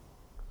this.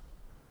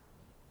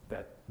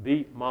 That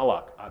the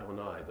Malach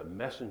Adonai, the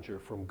messenger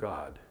from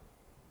God,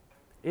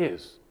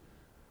 is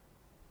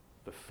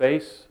the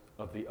face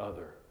of the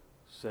other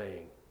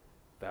saying,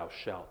 "Thou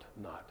shalt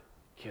not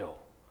kill."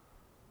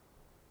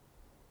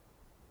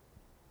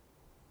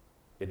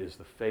 It is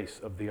the face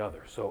of the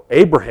other. So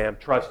Abraham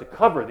tries to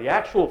cover the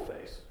actual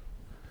face,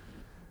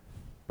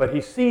 but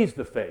he sees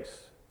the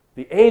face.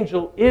 The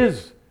angel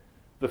is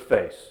the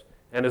face.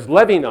 And as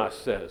Levinas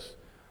says,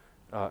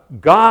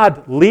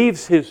 God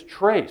leaves his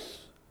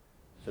trace,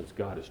 since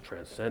God is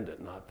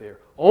transcendent, not there,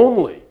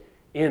 only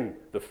in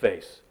the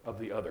face of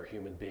the other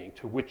human being,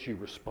 to which you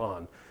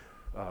respond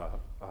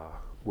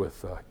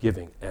with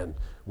giving and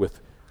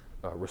with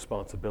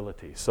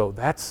responsibility. So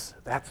that's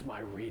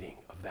my reading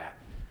of that.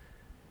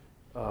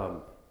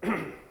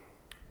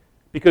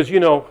 Because,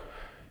 in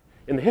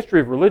the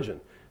history of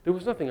religion, there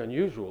was nothing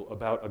unusual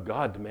about a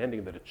God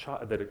demanding that a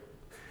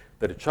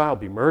child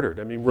be murdered.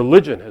 I mean,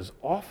 religion has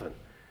often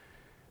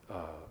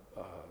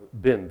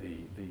been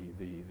the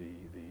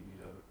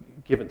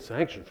given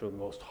sanction for the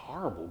most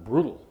horrible,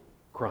 brutal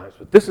crimes.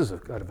 But this is a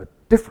kind of a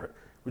different,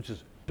 which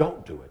is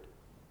don't do it.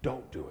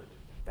 Don't do it.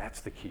 That's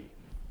the key.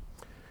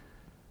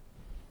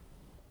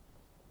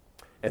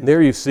 And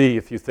there you see,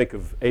 if you think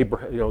of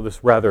Abraham,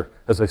 this rather,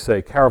 as I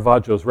say,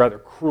 Caravaggio's rather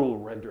cruel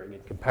rendering in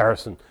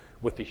comparison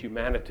with the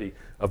humanity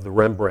of the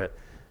Rembrandt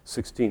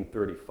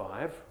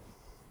 1635.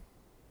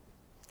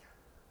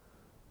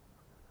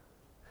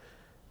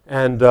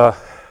 And there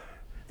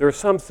are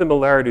some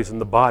similarities in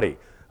the body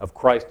of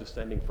Christ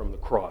descending from the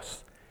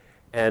cross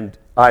and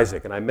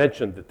Isaac. And I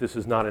mentioned that this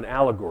is not an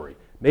allegory,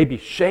 maybe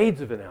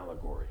shades of an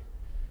allegory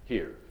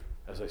here.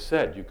 As I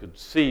said, you could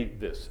see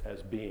this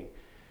as being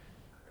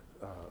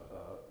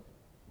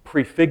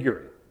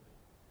prefiguring,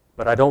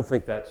 but I don't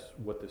think that's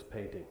what this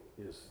painting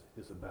is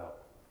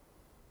about.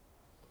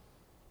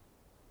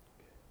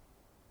 Okay.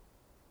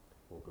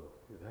 We'll go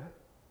through that.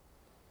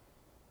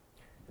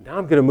 And now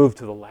I'm going to move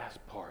to the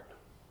last part.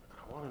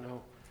 I want to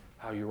know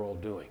how you're all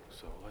doing,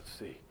 so let's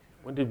see.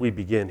 When did we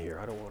begin here?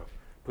 I don't want to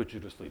put you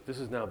to sleep. This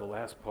is now the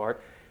last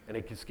part, and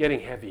it's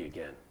getting heavy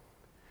again.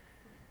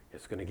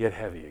 It's going to get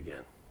heavy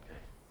again. Okay.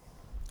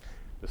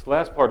 This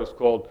last part is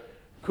called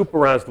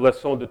Couperin's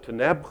Leçon de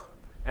Ténèbres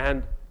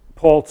and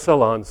Paul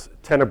Celan's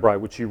Tenebrae,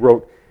 which he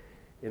wrote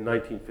in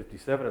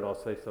 1957, and I'll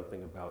say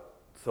something about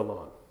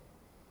Celan.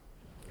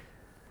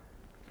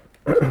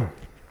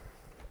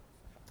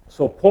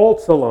 So Paul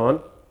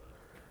Celan,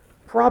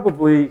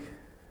 probably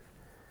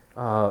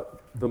the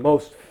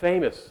most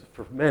famous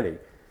for many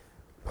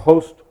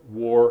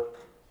post-war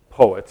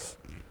poets,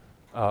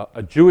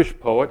 a Jewish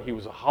poet. He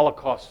was a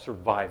Holocaust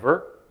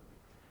survivor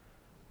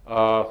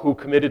who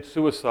committed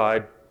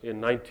suicide in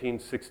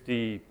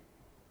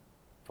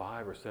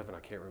 1965 or 7, I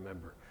can't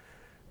remember,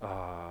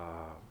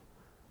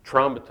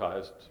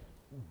 traumatized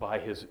by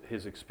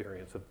his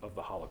experience of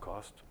the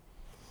Holocaust.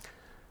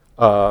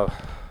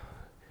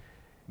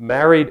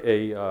 Married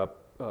a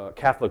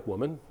Catholic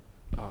woman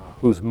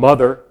whose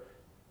mother,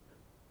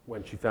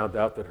 when she found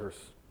out that her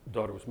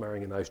daughter was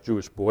marrying a nice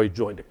Jewish boy,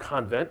 joined a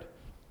convent.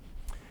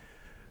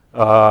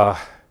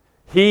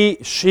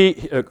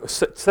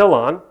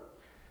 Celan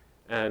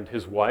and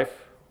his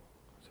wife,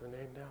 what's her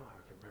name now? I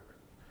can't remember.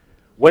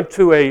 Went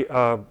to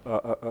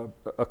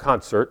a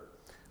concert,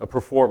 a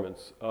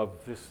performance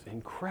of this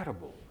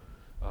incredible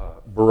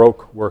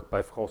Baroque work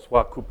by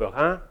François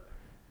Couperin.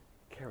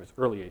 It was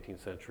early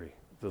 18th century.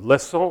 The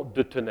Leçon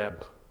de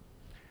Ténèbres.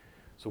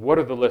 So what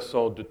are the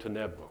Leçons de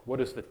Ténèbres? What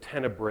is the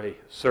Tenebrae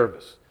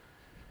service?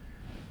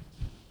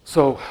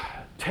 So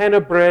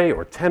Tenebrae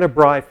or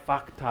Tenebrae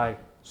factae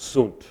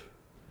sunt.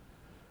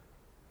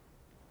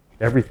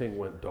 Everything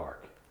went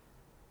dark.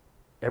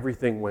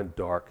 Everything went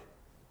dark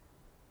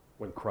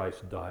when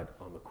Christ died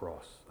on the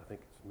cross. I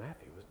think it's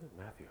Matthew, isn't it?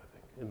 Matthew, I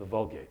think, in the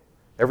Vulgate.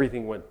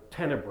 Everything went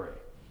tenebrae.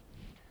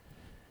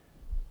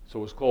 So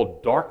it was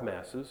called Dark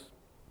Masses.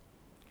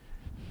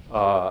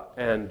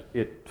 And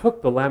it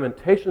took the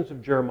Lamentations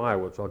of Jeremiah,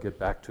 which I'll get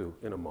back to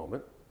in a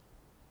moment,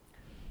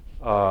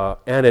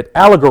 and it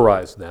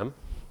allegorized them.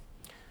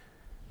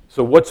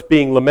 So what's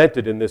being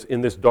lamented in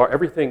this dark,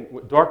 everything,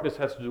 darkness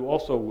has to do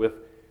also with,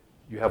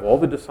 you have all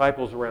the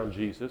disciples around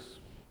Jesus,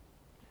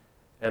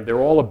 and they're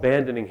all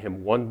abandoning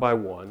him one by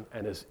one,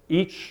 and as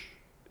each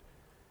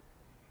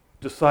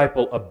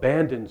disciple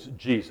abandons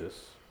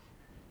Jesus,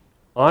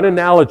 on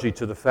analogy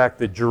to the fact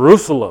that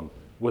Jerusalem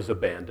was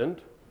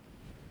abandoned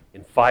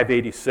in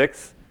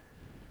 586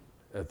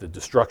 at the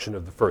destruction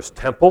of the first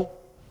temple.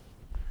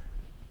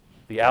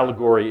 The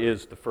allegory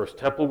is the first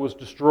temple was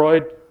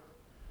destroyed.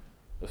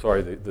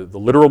 Sorry, the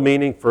literal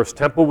meaning, first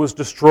temple was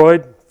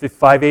destroyed,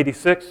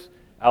 586.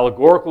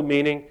 Allegorical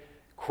meaning,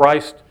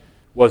 Christ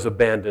was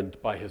abandoned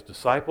by his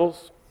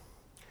disciples.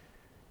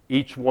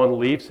 Each one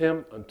leaves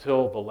him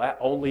until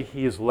only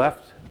he is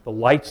left. The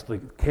lights, the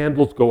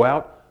candles go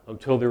out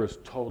until there is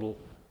total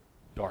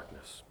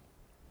darkness.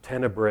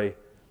 Tenebrae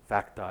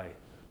factae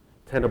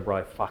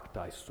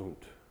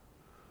sunt.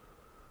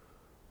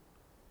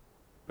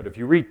 But if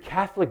you read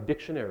Catholic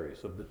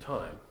dictionaries of the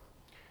time,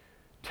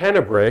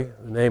 tenebrae,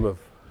 the name of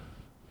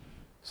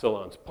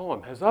Celan's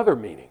poem, has other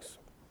meanings.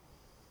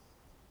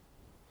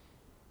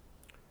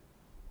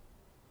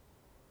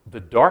 the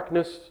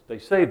darkness, they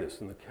say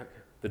this,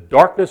 the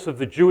darkness of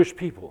the Jewish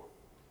people,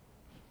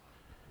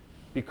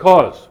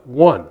 because,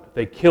 one,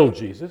 they killed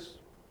Jesus,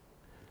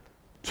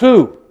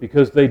 two,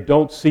 because they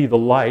don't see the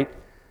light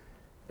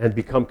and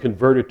become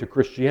converted to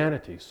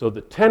Christianity. So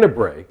the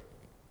tenebrae,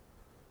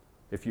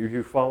 if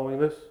you're following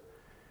this,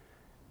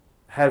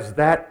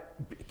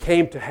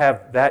 came to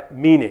have that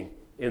meaning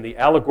in the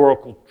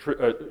allegorical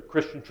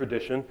Christian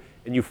tradition,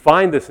 and you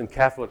find this in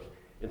Catholic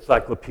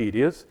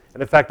encyclopedias.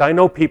 And in fact, I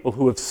know people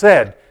who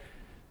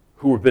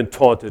have been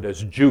taunted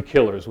as Jew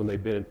killers when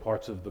they've been in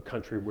parts of the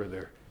country where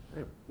there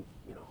are,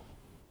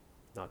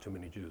 not too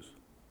many Jews.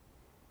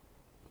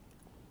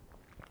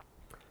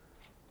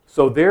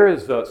 So there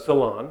is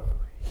Celan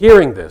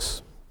hearing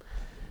this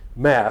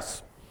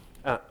Mass.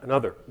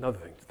 Another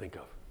thing to think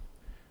of.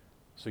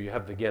 So you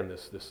have, again,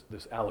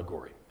 this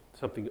allegory,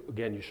 something,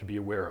 again, you should be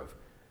aware of.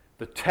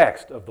 The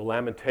text of the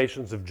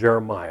Lamentations of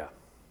Jeremiah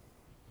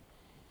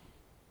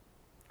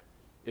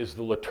is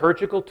the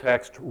liturgical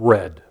text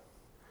read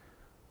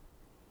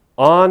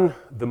on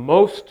the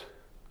most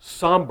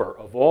somber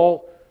of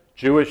all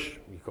Jewish,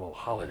 we call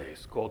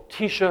holidays, called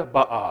Tisha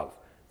B'Av,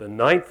 the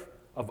 9th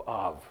of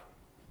Av.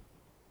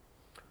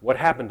 What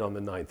happened on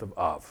the 9th of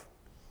Av?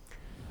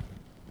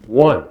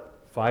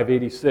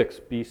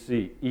 586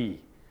 BCE,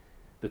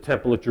 the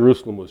temple at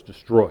Jerusalem was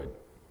destroyed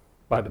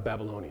by the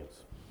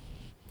Babylonians.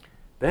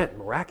 Then,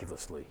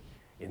 miraculously,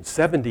 in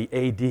 70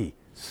 AD,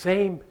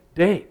 same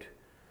date,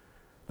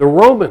 the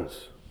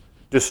Romans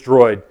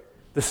destroyed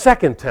the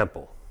second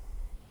temple.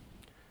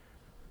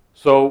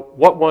 So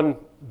what one,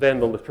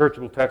 then the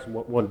liturgical text, and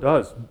what one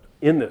does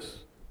in this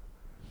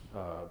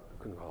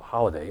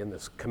holiday, in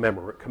this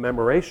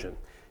commemoration,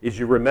 is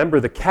you remember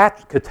the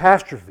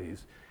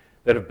catastrophes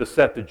that have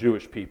beset the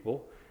Jewish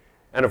people,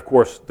 and of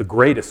course, the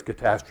greatest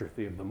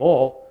catastrophe of them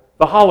all,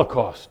 the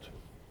Holocaust.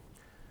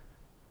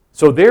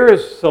 So there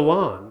is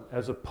Celan,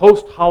 as a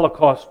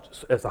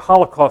post-Holocaust, as a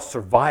Holocaust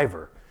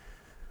survivor,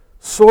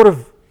 sort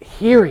of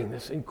hearing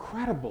this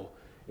incredible,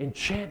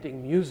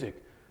 enchanting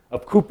music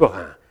of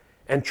Couperin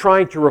and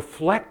trying to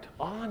reflect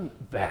on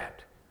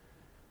that.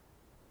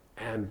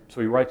 And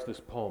so he writes this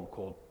poem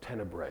called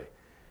Tenebrae,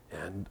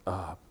 and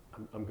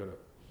I'm going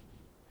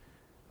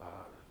to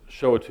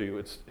show it to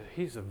you.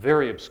 He's a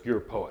very obscure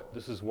poet.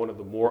 This is one of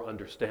the more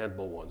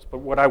understandable ones. But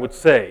what I would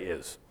say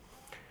is,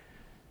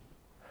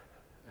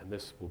 and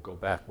this will go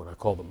back when I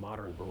call the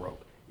modern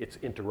Baroque, it's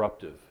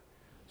interruptive.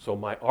 So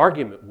my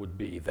argument would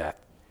be that,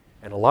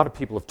 and a lot of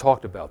people have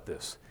talked about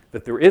this,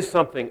 that there is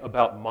something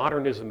about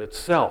modernism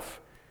itself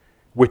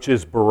which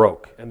is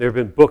Baroque. And there have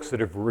been books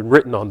that have been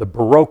written on the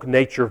Baroque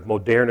nature of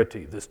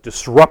modernity, this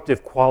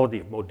disruptive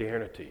quality of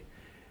modernity.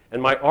 And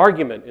my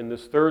argument in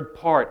this third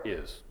part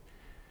is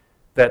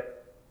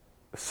that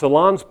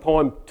Celan's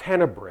poem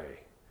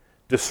Tenebrae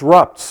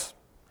disrupts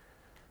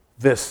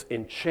this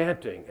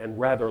enchanting and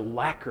rather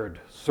lacquered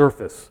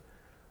surface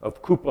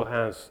of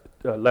Couperin's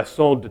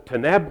Leçon de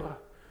Ténèbres,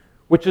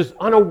 which is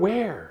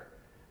unaware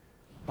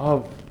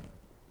of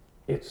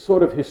its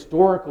sort of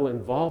historical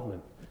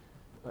involvement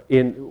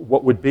in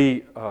what would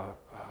be a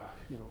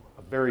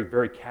very,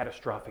 very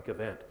catastrophic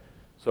event.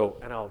 So,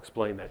 and I'll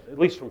explain that, at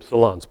least from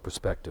Celan's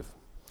perspective.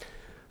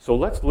 So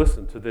let's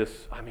listen to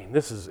this. I mean,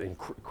 this is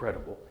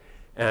incredible.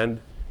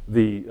 And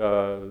the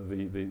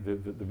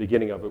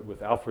beginning of it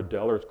with Alfred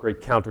Deller's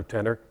great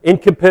countertenor.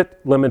 Incipit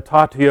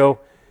lamentatio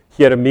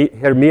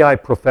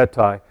Jeremiae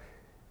prophetae.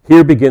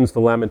 Here begins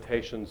the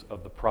lamentations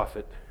of the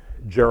prophet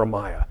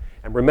Jeremiah.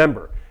 And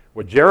remember,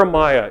 what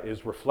Jeremiah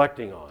is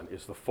reflecting on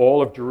is the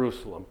fall of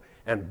Jerusalem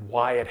and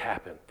why it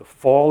happened. The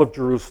fall of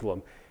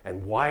Jerusalem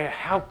and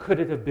how could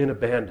it have been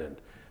abandoned?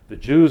 The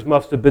Jews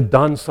must have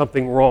done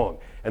something wrong.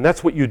 And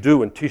that's what you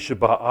do in Tisha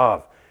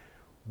B'Av.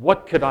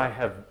 What could I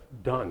have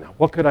done?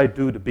 What could I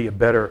do to be a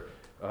better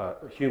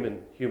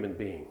human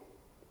being?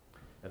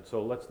 And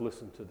so let's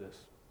listen to this.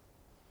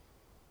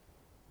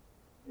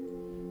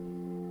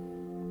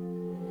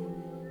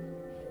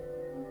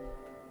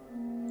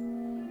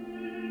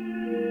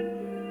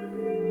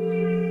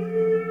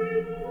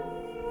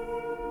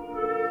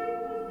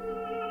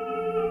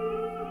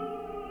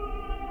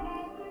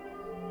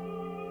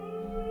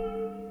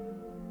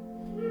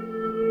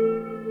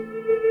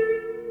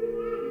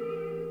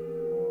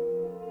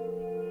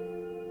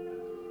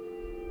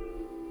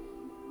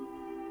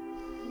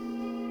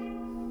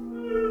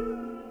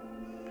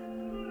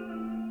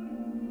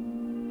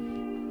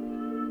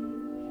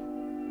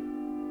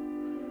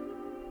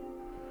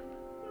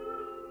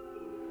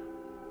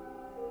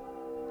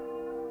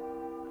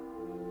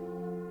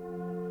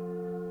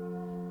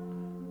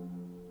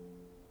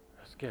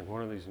 Again,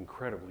 one of these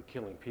incredibly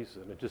killing pieces,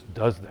 and it just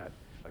does that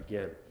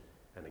again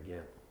and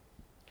again.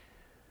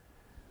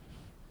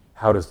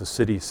 How does the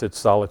city sit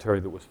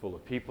solitary that was full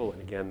of people?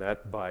 And again,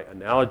 that by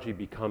analogy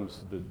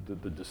becomes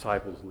the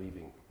disciples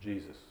leaving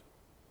Jesus.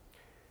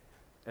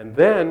 And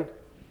then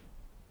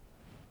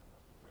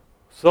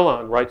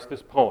Celan writes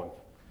this poem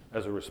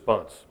as a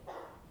response.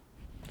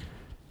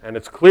 And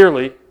it's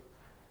clearly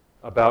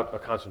about a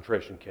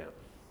concentration camp.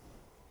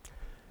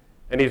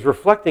 And he's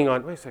reflecting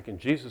on, wait a second,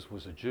 Jesus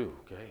was a Jew,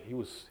 okay? He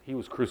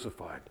was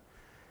crucified.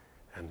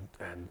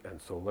 And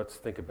so let's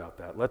think about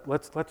that.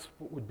 Let's what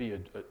would be a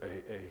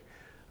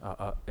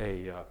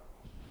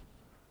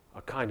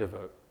kind of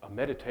a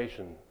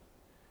meditation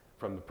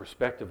from the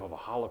perspective of a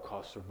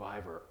Holocaust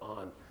survivor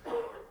on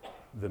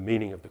the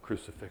meaning of the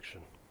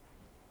crucifixion.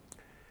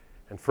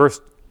 And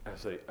first,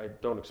 I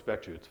don't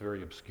expect you, it's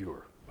very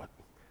obscure, but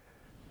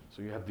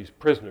so you have these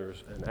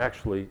prisoners, and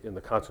actually in the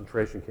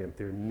concentration camp,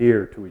 they're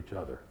near to each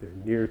other. They're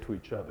near to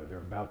each other. They're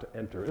about to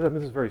enter. I mean,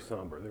 this is very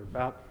somber. They're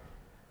about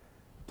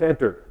to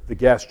enter the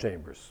gas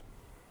chambers.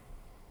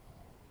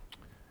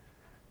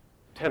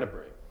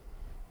 Tenebrae.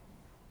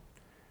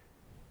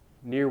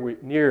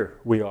 Near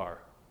we are,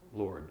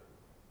 Lord.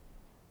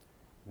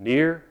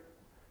 Near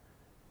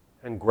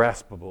and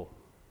graspable.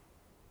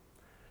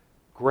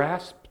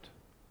 Grasped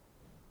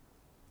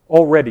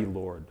already,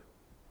 Lord.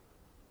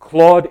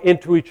 Clawed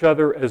into each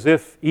other as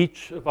if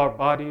each of our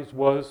bodies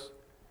was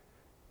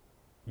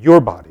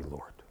your body,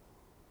 Lord.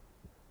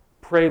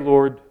 Pray,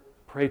 Lord,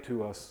 pray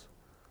to us.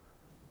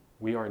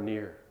 We are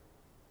near.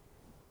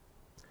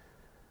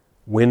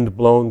 Wind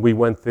blown, we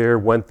went there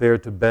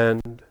to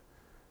bend,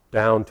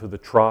 down to the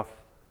trough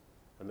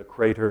and the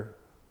crater,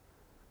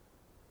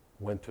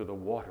 went to the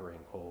watering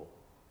hole,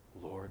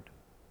 Lord.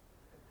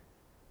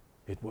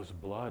 It was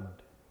blood.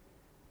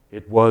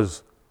 It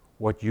was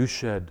what you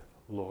shed,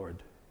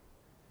 Lord.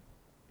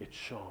 It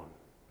shone.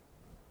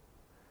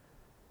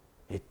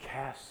 It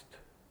cast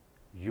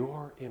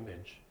your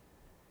image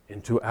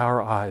into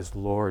our eyes,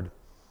 Lord.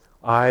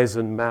 Eyes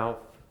and mouth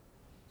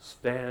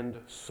stand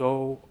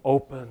so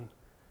open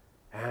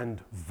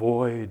and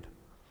void,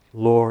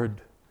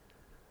 Lord.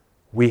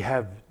 We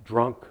have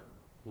drunk,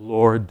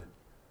 Lord,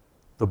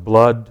 the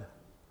blood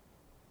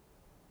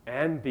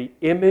and the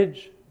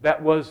image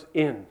that was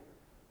in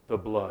the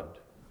blood.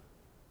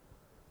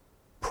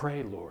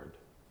 Pray, Lord.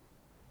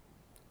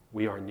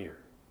 We are near.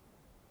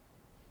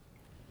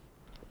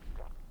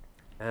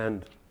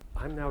 And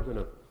I'm now going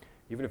to,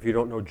 even if you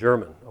don't know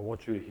German, I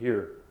want you to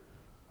hear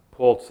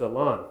Paul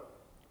Celan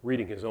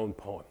reading his own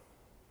poem.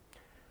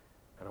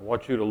 And I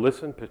want you to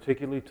listen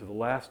particularly to the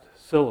last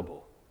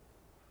syllable,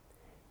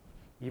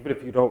 even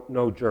if you don't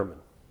know German.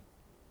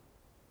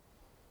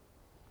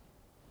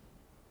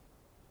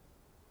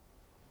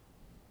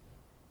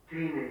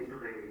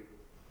 Tenebrae,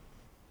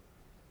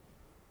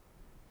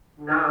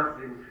 nah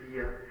sind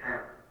wir,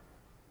 Herr,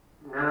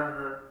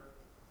 nahe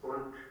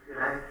und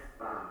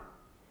greifbar,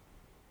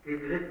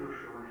 gegriffen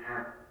schon,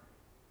 Herr,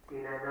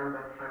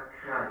 ineinander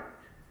verkrallt,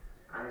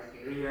 als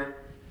wir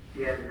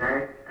der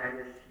Leib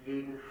eines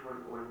jeden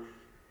von uns,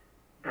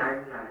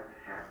 dein Leib,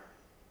 Herr.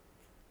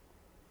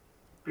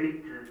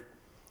 Bitte,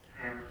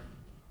 Herr,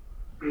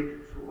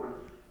 bitte zu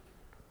uns,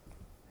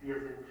 wir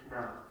sind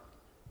nah.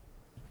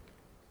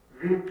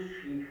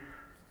 Windschief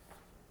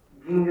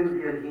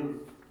gingen wir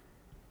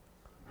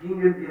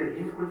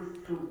hin,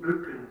 uns zu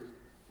bücken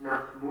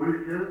nach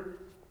Mulde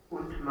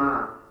und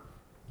Mahn.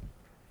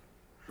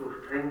 Zur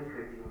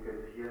Tränke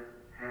gingen wir,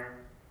 Herr.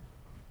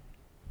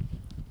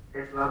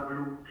 Es war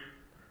Blut,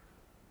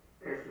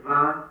 es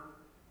war,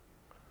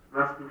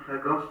 was du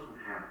vergossen,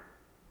 Herr.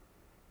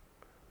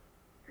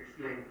 Es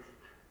glänzt.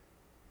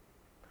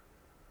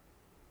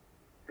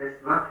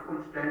 Es warf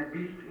uns dein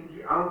Bild in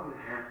die Augen,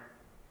 Herr.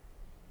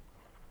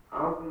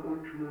 Augen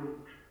und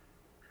Mund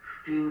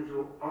stehen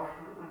so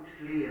offen und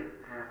leer,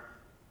 Herr.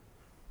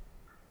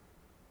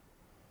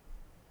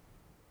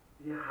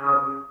 Wir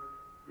haben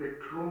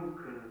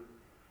getrunken,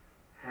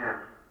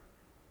 Herr,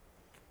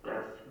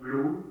 das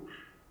Blut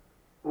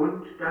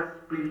und das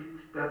Bild,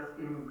 das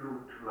im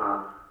Blut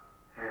war,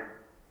 Herr.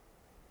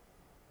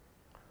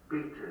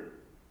 Bitte,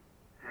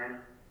 Herr,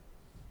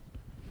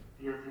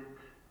 wir sind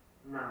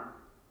nah.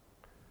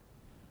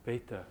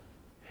 Bitte,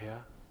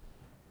 Herr,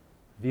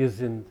 wir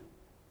sind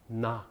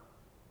nah.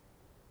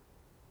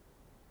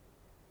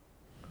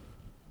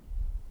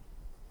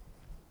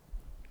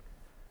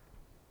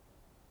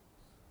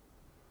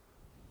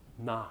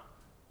 Nah.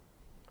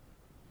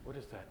 What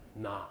is that?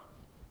 Nah.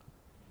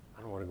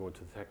 I don't want to go into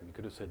the technique. You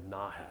could have said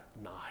nah.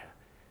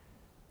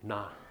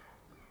 Nah.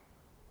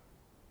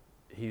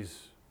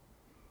 He's,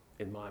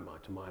 in my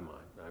mind, to my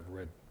mind, I've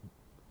read,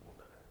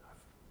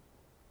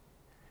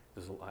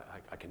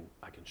 I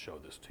can show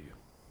this to you.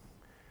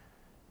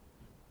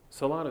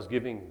 Celan is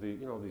giving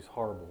these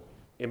horrible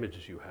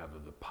images you have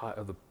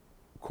of the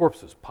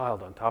corpses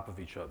piled on top of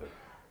each other,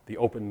 the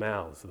open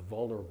mouths, the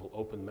vulnerable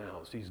open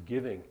mouths. He's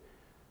giving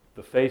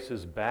the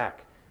faces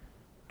back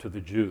to the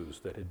Jews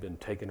that had been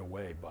taken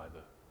away by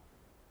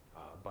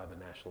the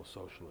National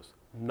Socialists.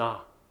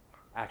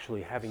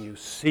 Actually having you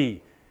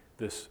see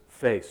this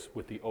face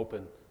with the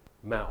open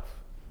mouth.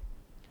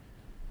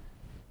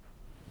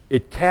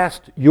 It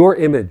cast your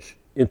image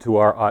into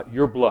our eye,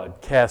 your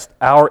blood cast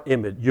our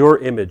image, your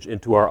image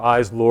into our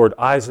eyes, Lord.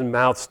 Eyes and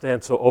mouth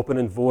stand so open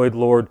and void,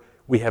 Lord.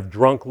 We have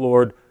drunk,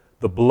 Lord,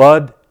 the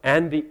blood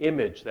and the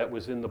image that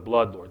was in the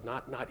blood, Lord.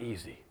 Not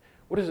easy.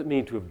 What does it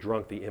mean to have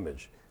drunk the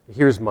image?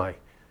 Here's my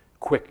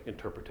quick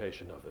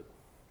interpretation of it.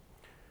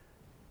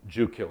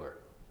 Jew killer.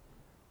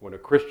 When a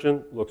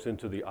Christian looks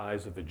into the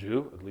eyes of a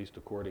Jew, at least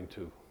according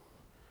to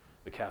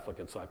the Catholic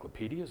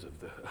encyclopedias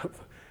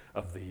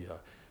of the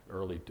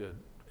early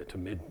to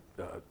mid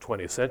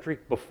 20th century,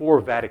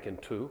 before Vatican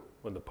II,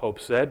 when the Pope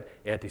said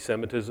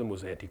anti-Semitism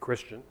was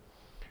anti-Christian,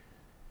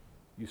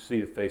 you see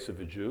the face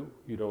of a Jew,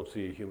 you don't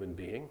see a human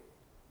being,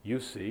 you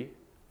see,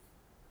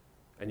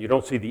 and you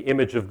don't see the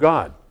image of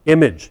God.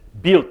 Image,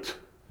 Bild.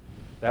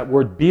 That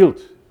word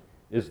Bild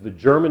is the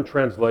German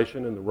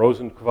translation in the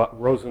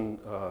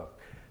Rosenzweig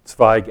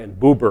and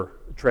Buber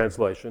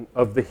translation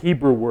of the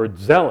Hebrew word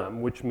Zelem,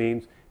 which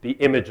means the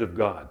image of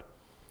God.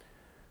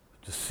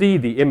 To see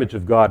the image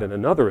of God in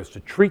another is to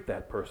treat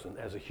that person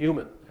as a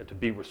human and to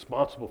be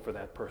responsible for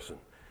that person.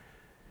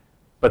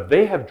 But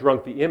they have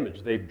drunk the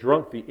image. They've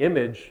drunk the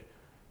image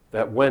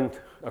that when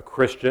a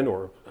Christian,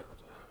 or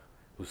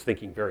who's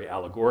thinking very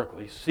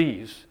allegorically,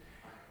 sees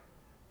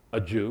a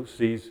Jew,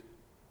 sees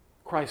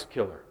Christ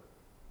killer,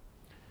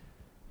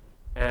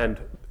 and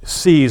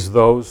sees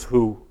those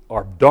who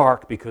are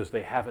dark because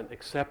they haven't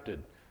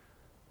accepted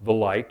the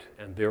light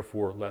and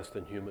therefore less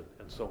than human,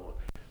 and so on.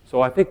 So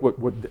I think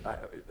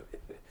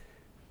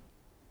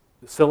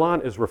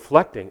Celan is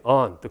reflecting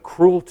on the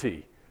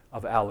cruelty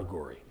of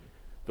allegory,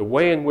 the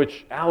way in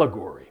which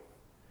allegory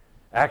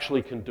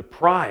actually can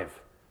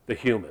deprive the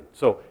human.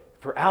 So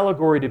for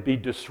allegory to be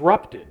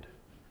disrupted,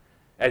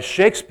 as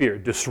Shakespeare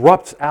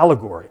disrupts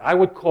allegory, I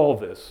would call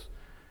this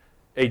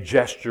a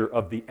gesture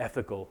of the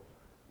ethical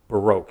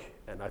Baroque.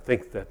 And I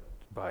think that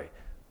by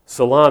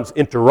Celan's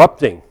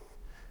interrupting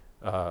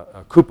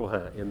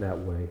Couperin in that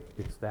way,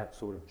 it's that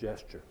sort of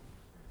gesture.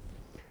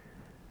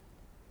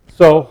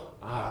 So,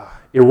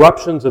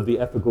 eruptions of the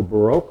ethical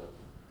Baroque,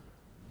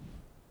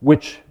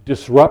 which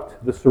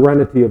disrupt the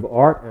serenity of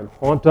art and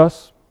haunt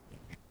us.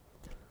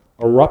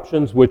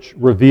 Eruptions which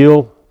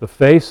reveal the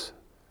face,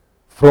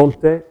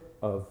 fronte,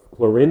 of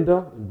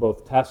Clorinda in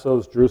both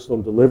Tasso's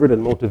Jerusalem Delivered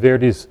and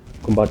Monteverdi's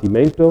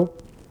Combattimento.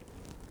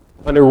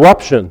 An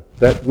eruption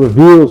that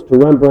reveals to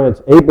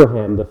Rembrandt's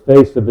Abraham the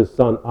face of his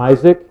son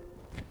Isaac,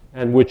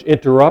 and which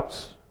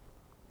interrupts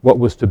what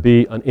was to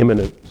be an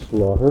imminent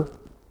slaughter.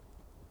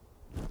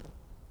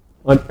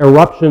 An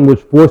eruption which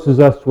forces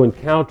us to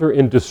encounter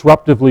in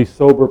disruptively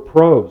sober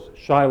prose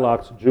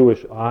Shylock's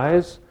Jewish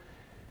Eyes,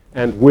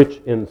 and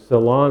which in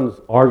Celan's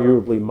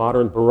arguably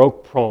modern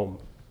Baroque poem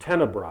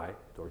Tenebrae,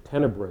 or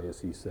Tenebrae as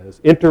he says,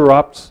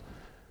 interrupts,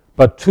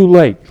 but too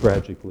late,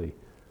 tragically,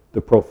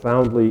 the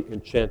profoundly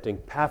enchanting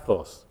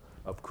pathos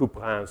of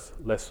Couperin's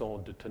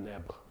Leçons de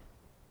Ténèbres.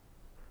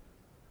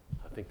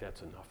 I think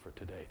that's enough for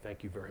today.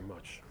 Thank you very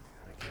much.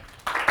 Thank you.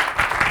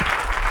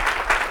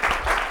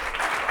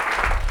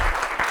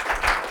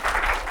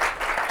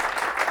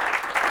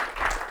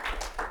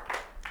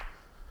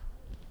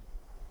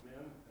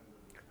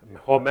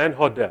 Homen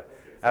Hodeh,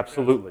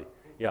 absolutely,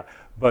 yeah.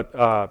 But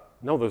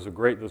no, those are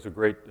great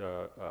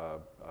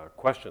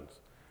questions.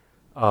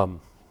 My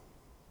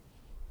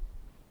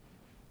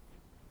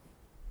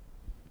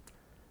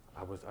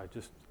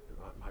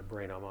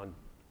brain, I'm on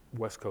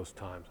West Coast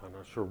time, so I'm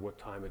not sure what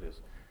time it is.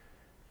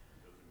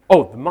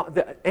 Oh,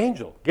 the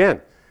angel,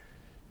 again.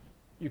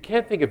 You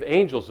can't think of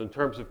angels in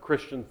terms of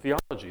Christian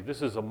theology.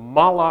 This is a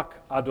Malach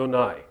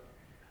Adonai.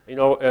 You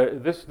know,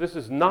 this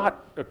is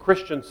not a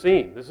Christian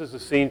scene. This is a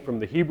scene from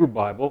the Hebrew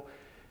Bible,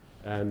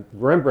 and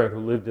Rembrandt, who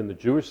lived in the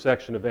Jewish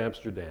section of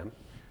Amsterdam,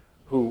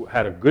 who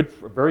had a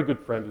very good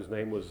friend whose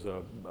name was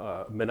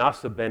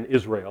Manasseh ben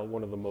Israel,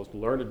 one of the most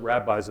learned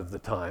rabbis of the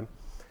time.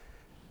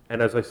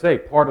 And as I say,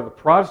 part of the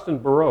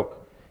Protestant Baroque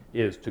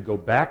is to go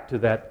back to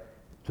that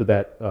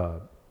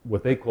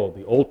what they call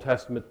the Old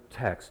Testament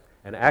text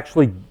and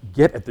actually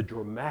get at the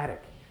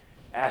dramatic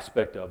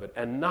aspect of it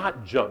and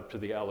not jump to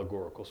the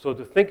allegorical. So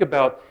to think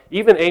about,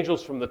 even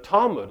angels from the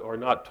Talmud are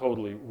not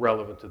totally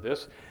relevant to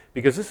this,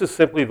 because this is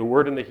simply the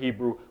word in the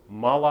Hebrew,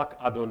 Malach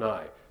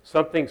Adonai,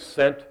 something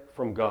sent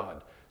from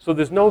God. So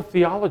there's no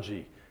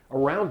theology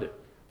around it.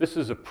 This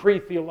is a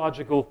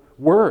pre-theological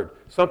word,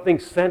 something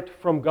sent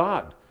from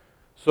God.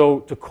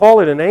 So to call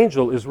it an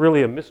angel is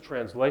really a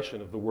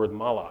mistranslation of the word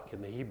malach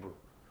in the Hebrew.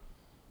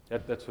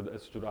 That's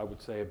what I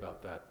would say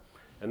about that.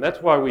 And that's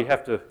why we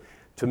have to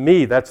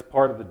me, that's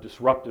part of the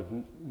disruptive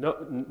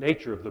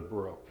nature of the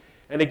Baroque.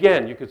 And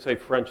again, you could say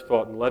French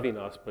thought and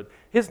Levinas, but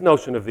his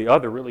notion of the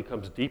other really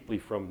comes deeply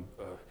from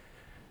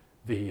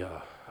the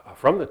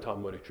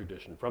Talmudic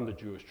tradition, from the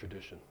Jewish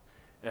tradition.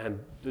 And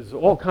there's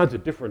all kinds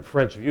of different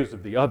French views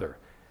of the other,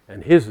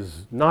 and his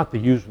is not the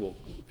usual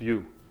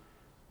view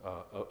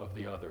of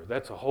the other.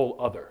 That's a whole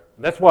other.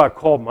 And that's why I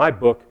called my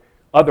book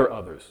Other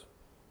Others,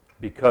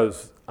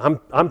 because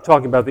I'm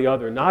talking about the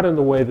other, not in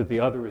the way that the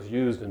other is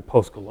used in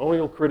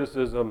post-colonial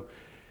criticism,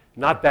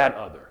 not that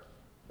other,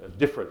 a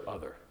different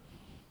other,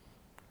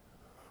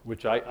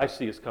 which I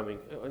see as coming,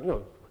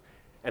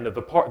 and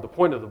the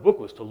point of the book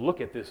was to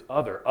look at this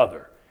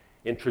other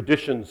in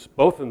traditions,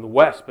 both in the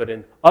West, but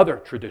in other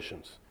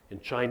traditions, in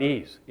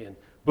Chinese, in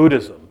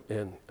Buddhism,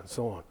 and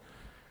so on.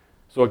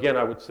 So again,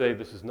 I would say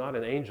this is not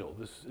an angel.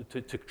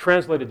 To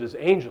translate it as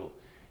angel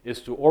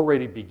is to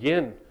already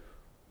begin,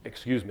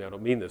 excuse me, I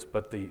don't mean this,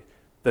 but the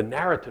the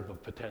narrative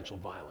of potential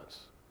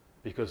violence,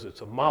 because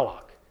it's a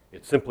malach.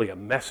 It's simply a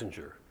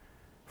messenger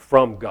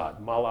from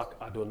God, Malach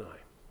Adonai.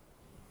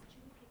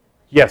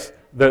 Yes,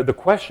 the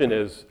question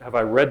is, have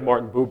I read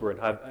Martin Buber, and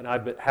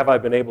have I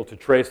been able to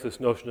trace this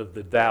notion of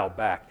the Tao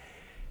back?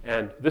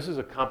 And this is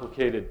a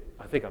complicated,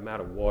 I think I'm out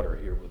of water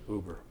here with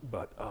Buber,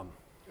 but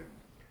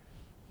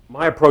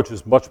my approach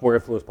is much more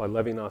influenced by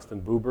Levinas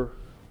than Buber.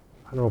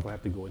 I don't know if I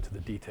have to go into the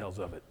details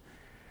of it.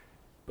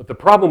 But the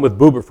problem with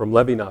Buber from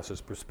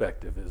Levinas's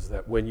perspective is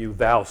that when you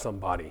thou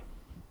somebody,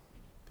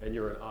 and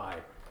you're an I,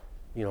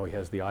 he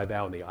has the I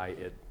thou and the I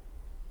it.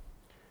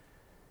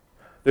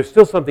 There's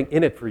still something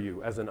in it for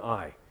you as an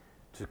I.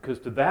 Because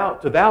to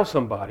thou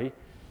somebody,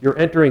 you're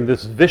entering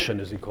this vision,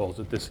 as he calls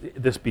it,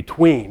 this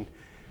between,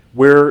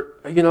 where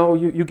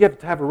you get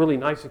to have a really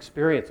nice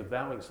experience of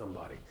thouing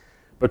somebody.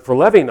 But for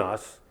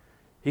Levinas,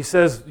 he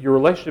says your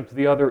relationship to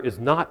the other is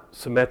not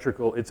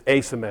symmetrical, it's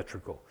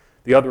asymmetrical.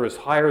 The other is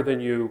higher than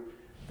you,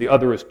 the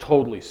other is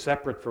totally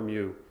separate from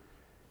you,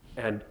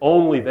 and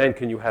only then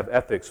can you have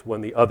ethics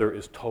when the other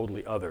is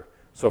totally other.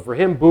 So for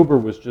him,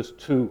 Buber was just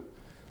two.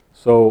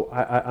 So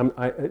I'm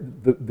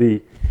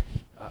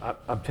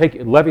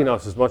taking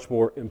Levinas is much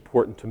more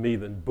important to me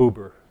than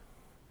Buber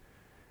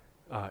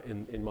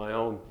in my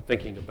own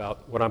thinking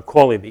about what I'm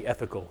calling the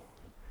ethical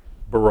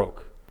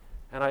Baroque.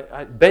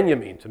 And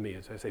Benjamin, to me,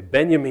 as I say,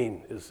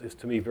 Benjamin is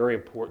to me very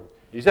important.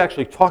 He's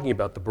actually talking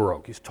about the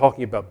Baroque. He's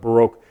talking about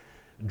Baroque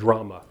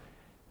drama.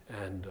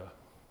 And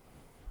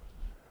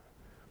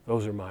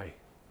that's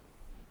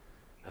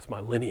my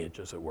lineage,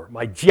 as it were.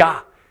 My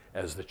jia,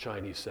 as the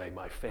Chinese say,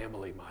 my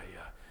family, my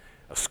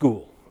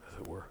school, as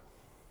it were.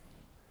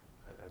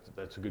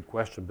 That's a good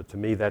question, but to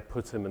me that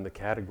puts him in the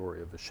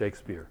category of the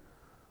Shakespeare,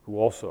 who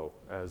also,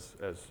 as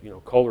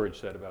Coleridge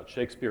said about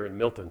Shakespeare and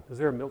Milton. Is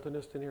there a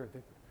Miltonist in here?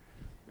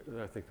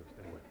 I think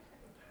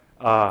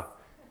anyway.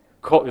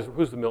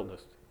 Who's the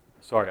Miltonist?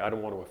 Sorry, I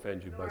don't want to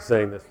offend you by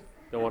saying this.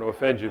 Don't want to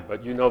offend you,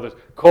 but you know this.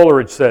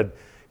 Coleridge said,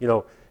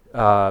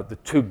 the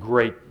two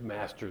great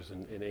masters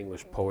in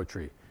English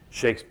poetry,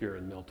 Shakespeare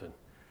and Milton.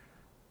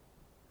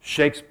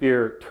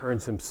 Shakespeare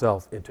turns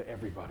himself into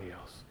everybody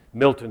else.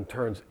 Milton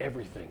turns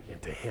everything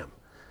into him.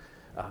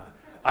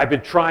 I've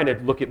been trying to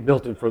look at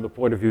Milton from the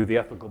point of view of the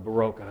ethical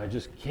Baroque, and I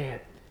just can't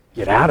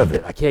get out of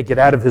it. I can't get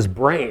out of his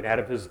brain, out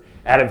of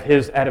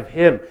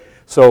him.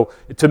 So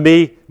to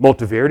me,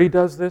 Monteverdi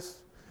does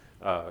this.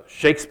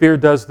 Shakespeare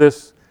does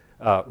this.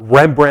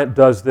 Rembrandt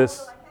does this.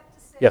 Although I have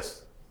to say,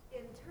 yes.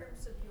 In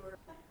terms of your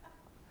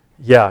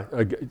Yeah,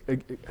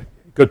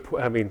 good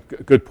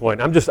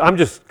point. I'm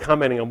just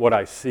commenting on what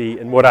I see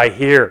and what I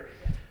hear.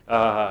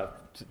 I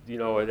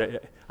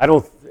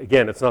don't.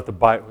 Again, it's not the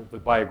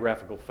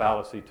biographical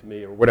fallacy to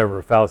me or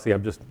whatever fallacy.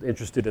 I'm just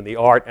interested in the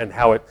art and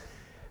how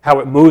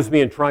it moves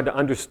me and trying to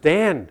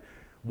understand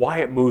why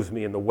it moves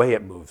me and the way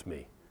it moves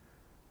me.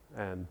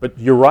 But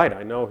you're right.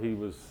 I know he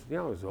was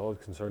always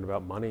concerned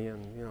about money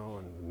and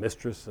and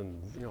mistress and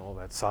all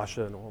that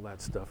Sasha and all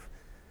that stuff.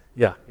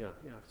 Yeah,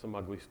 some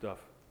ugly stuff.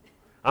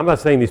 I'm not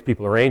saying these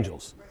people are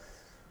angels.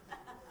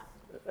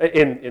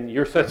 In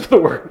your sense of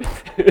the word.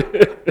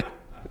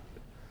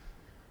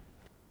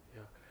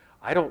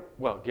 I don't.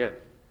 Well, again,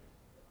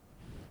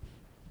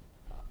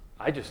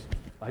 I just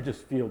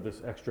feel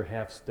this extra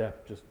half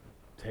step just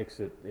takes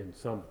it in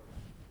some.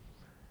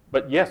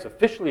 But yes,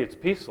 officially it's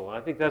peaceful. And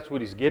I think that's what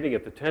he's getting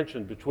at, the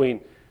tension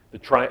between the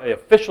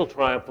official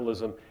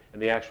triumphalism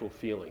and the actual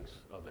feelings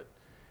of it.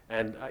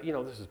 And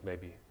this is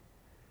maybe.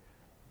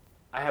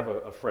 I have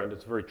a friend.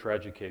 It's a very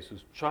tragic case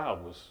whose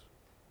child was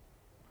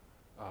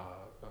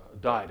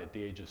died at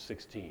the age of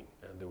 16,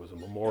 and there was a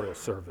memorial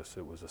service.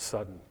 It was a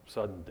sudden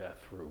death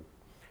through.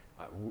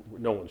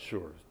 No one's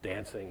sure. It was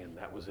dancing, and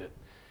that was it.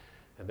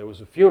 And there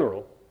was a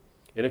funeral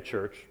in a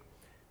church,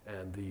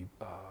 and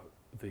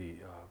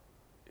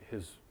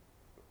his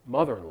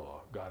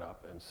mother-in-law got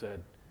up and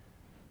said,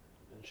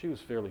 and she was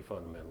fairly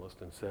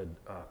fundamentalist, and said,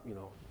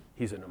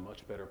 he's in a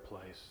much better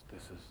place.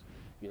 This is,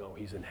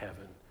 he's in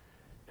heaven.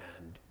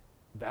 And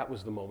that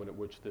was the moment at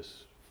which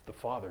the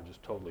father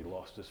just totally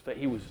lost his faith.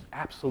 He was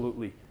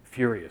absolutely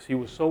furious. He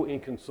was so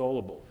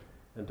inconsolable.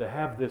 And to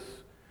have this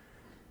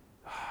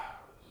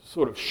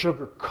sort of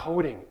sugar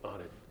coating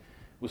on it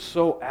was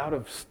so out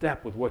of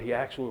step with what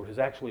his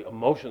actually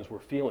emotions were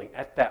feeling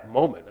at that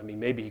moment. I mean,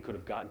 maybe he could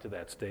have gotten to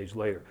that stage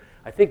later.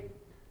 I think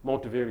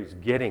Monteverdi's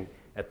getting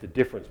at the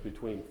difference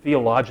between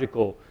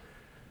theological,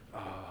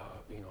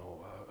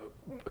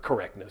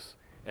 correctness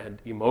and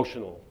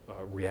emotional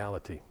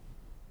reality.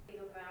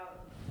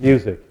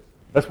 Music.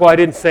 That's why I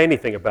didn't say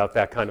anything about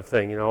that kind of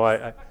thing.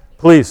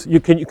 Please,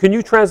 can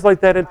you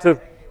translate that into?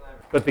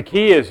 But the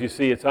key is, you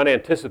see, it's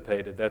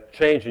unanticipated. That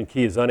change in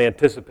key is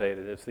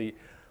unanticipated. It's the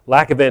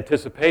lack of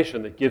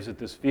anticipation that gives it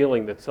this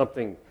feeling that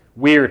something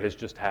weird has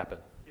just happened.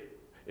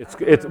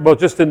 It's well,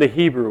 just in the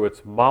Hebrew,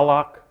 it's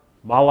Malach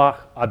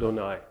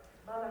Adonai,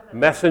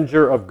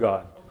 messenger of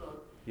God.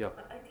 Yeah.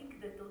 I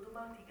think that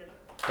automatically.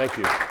 Thank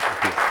you.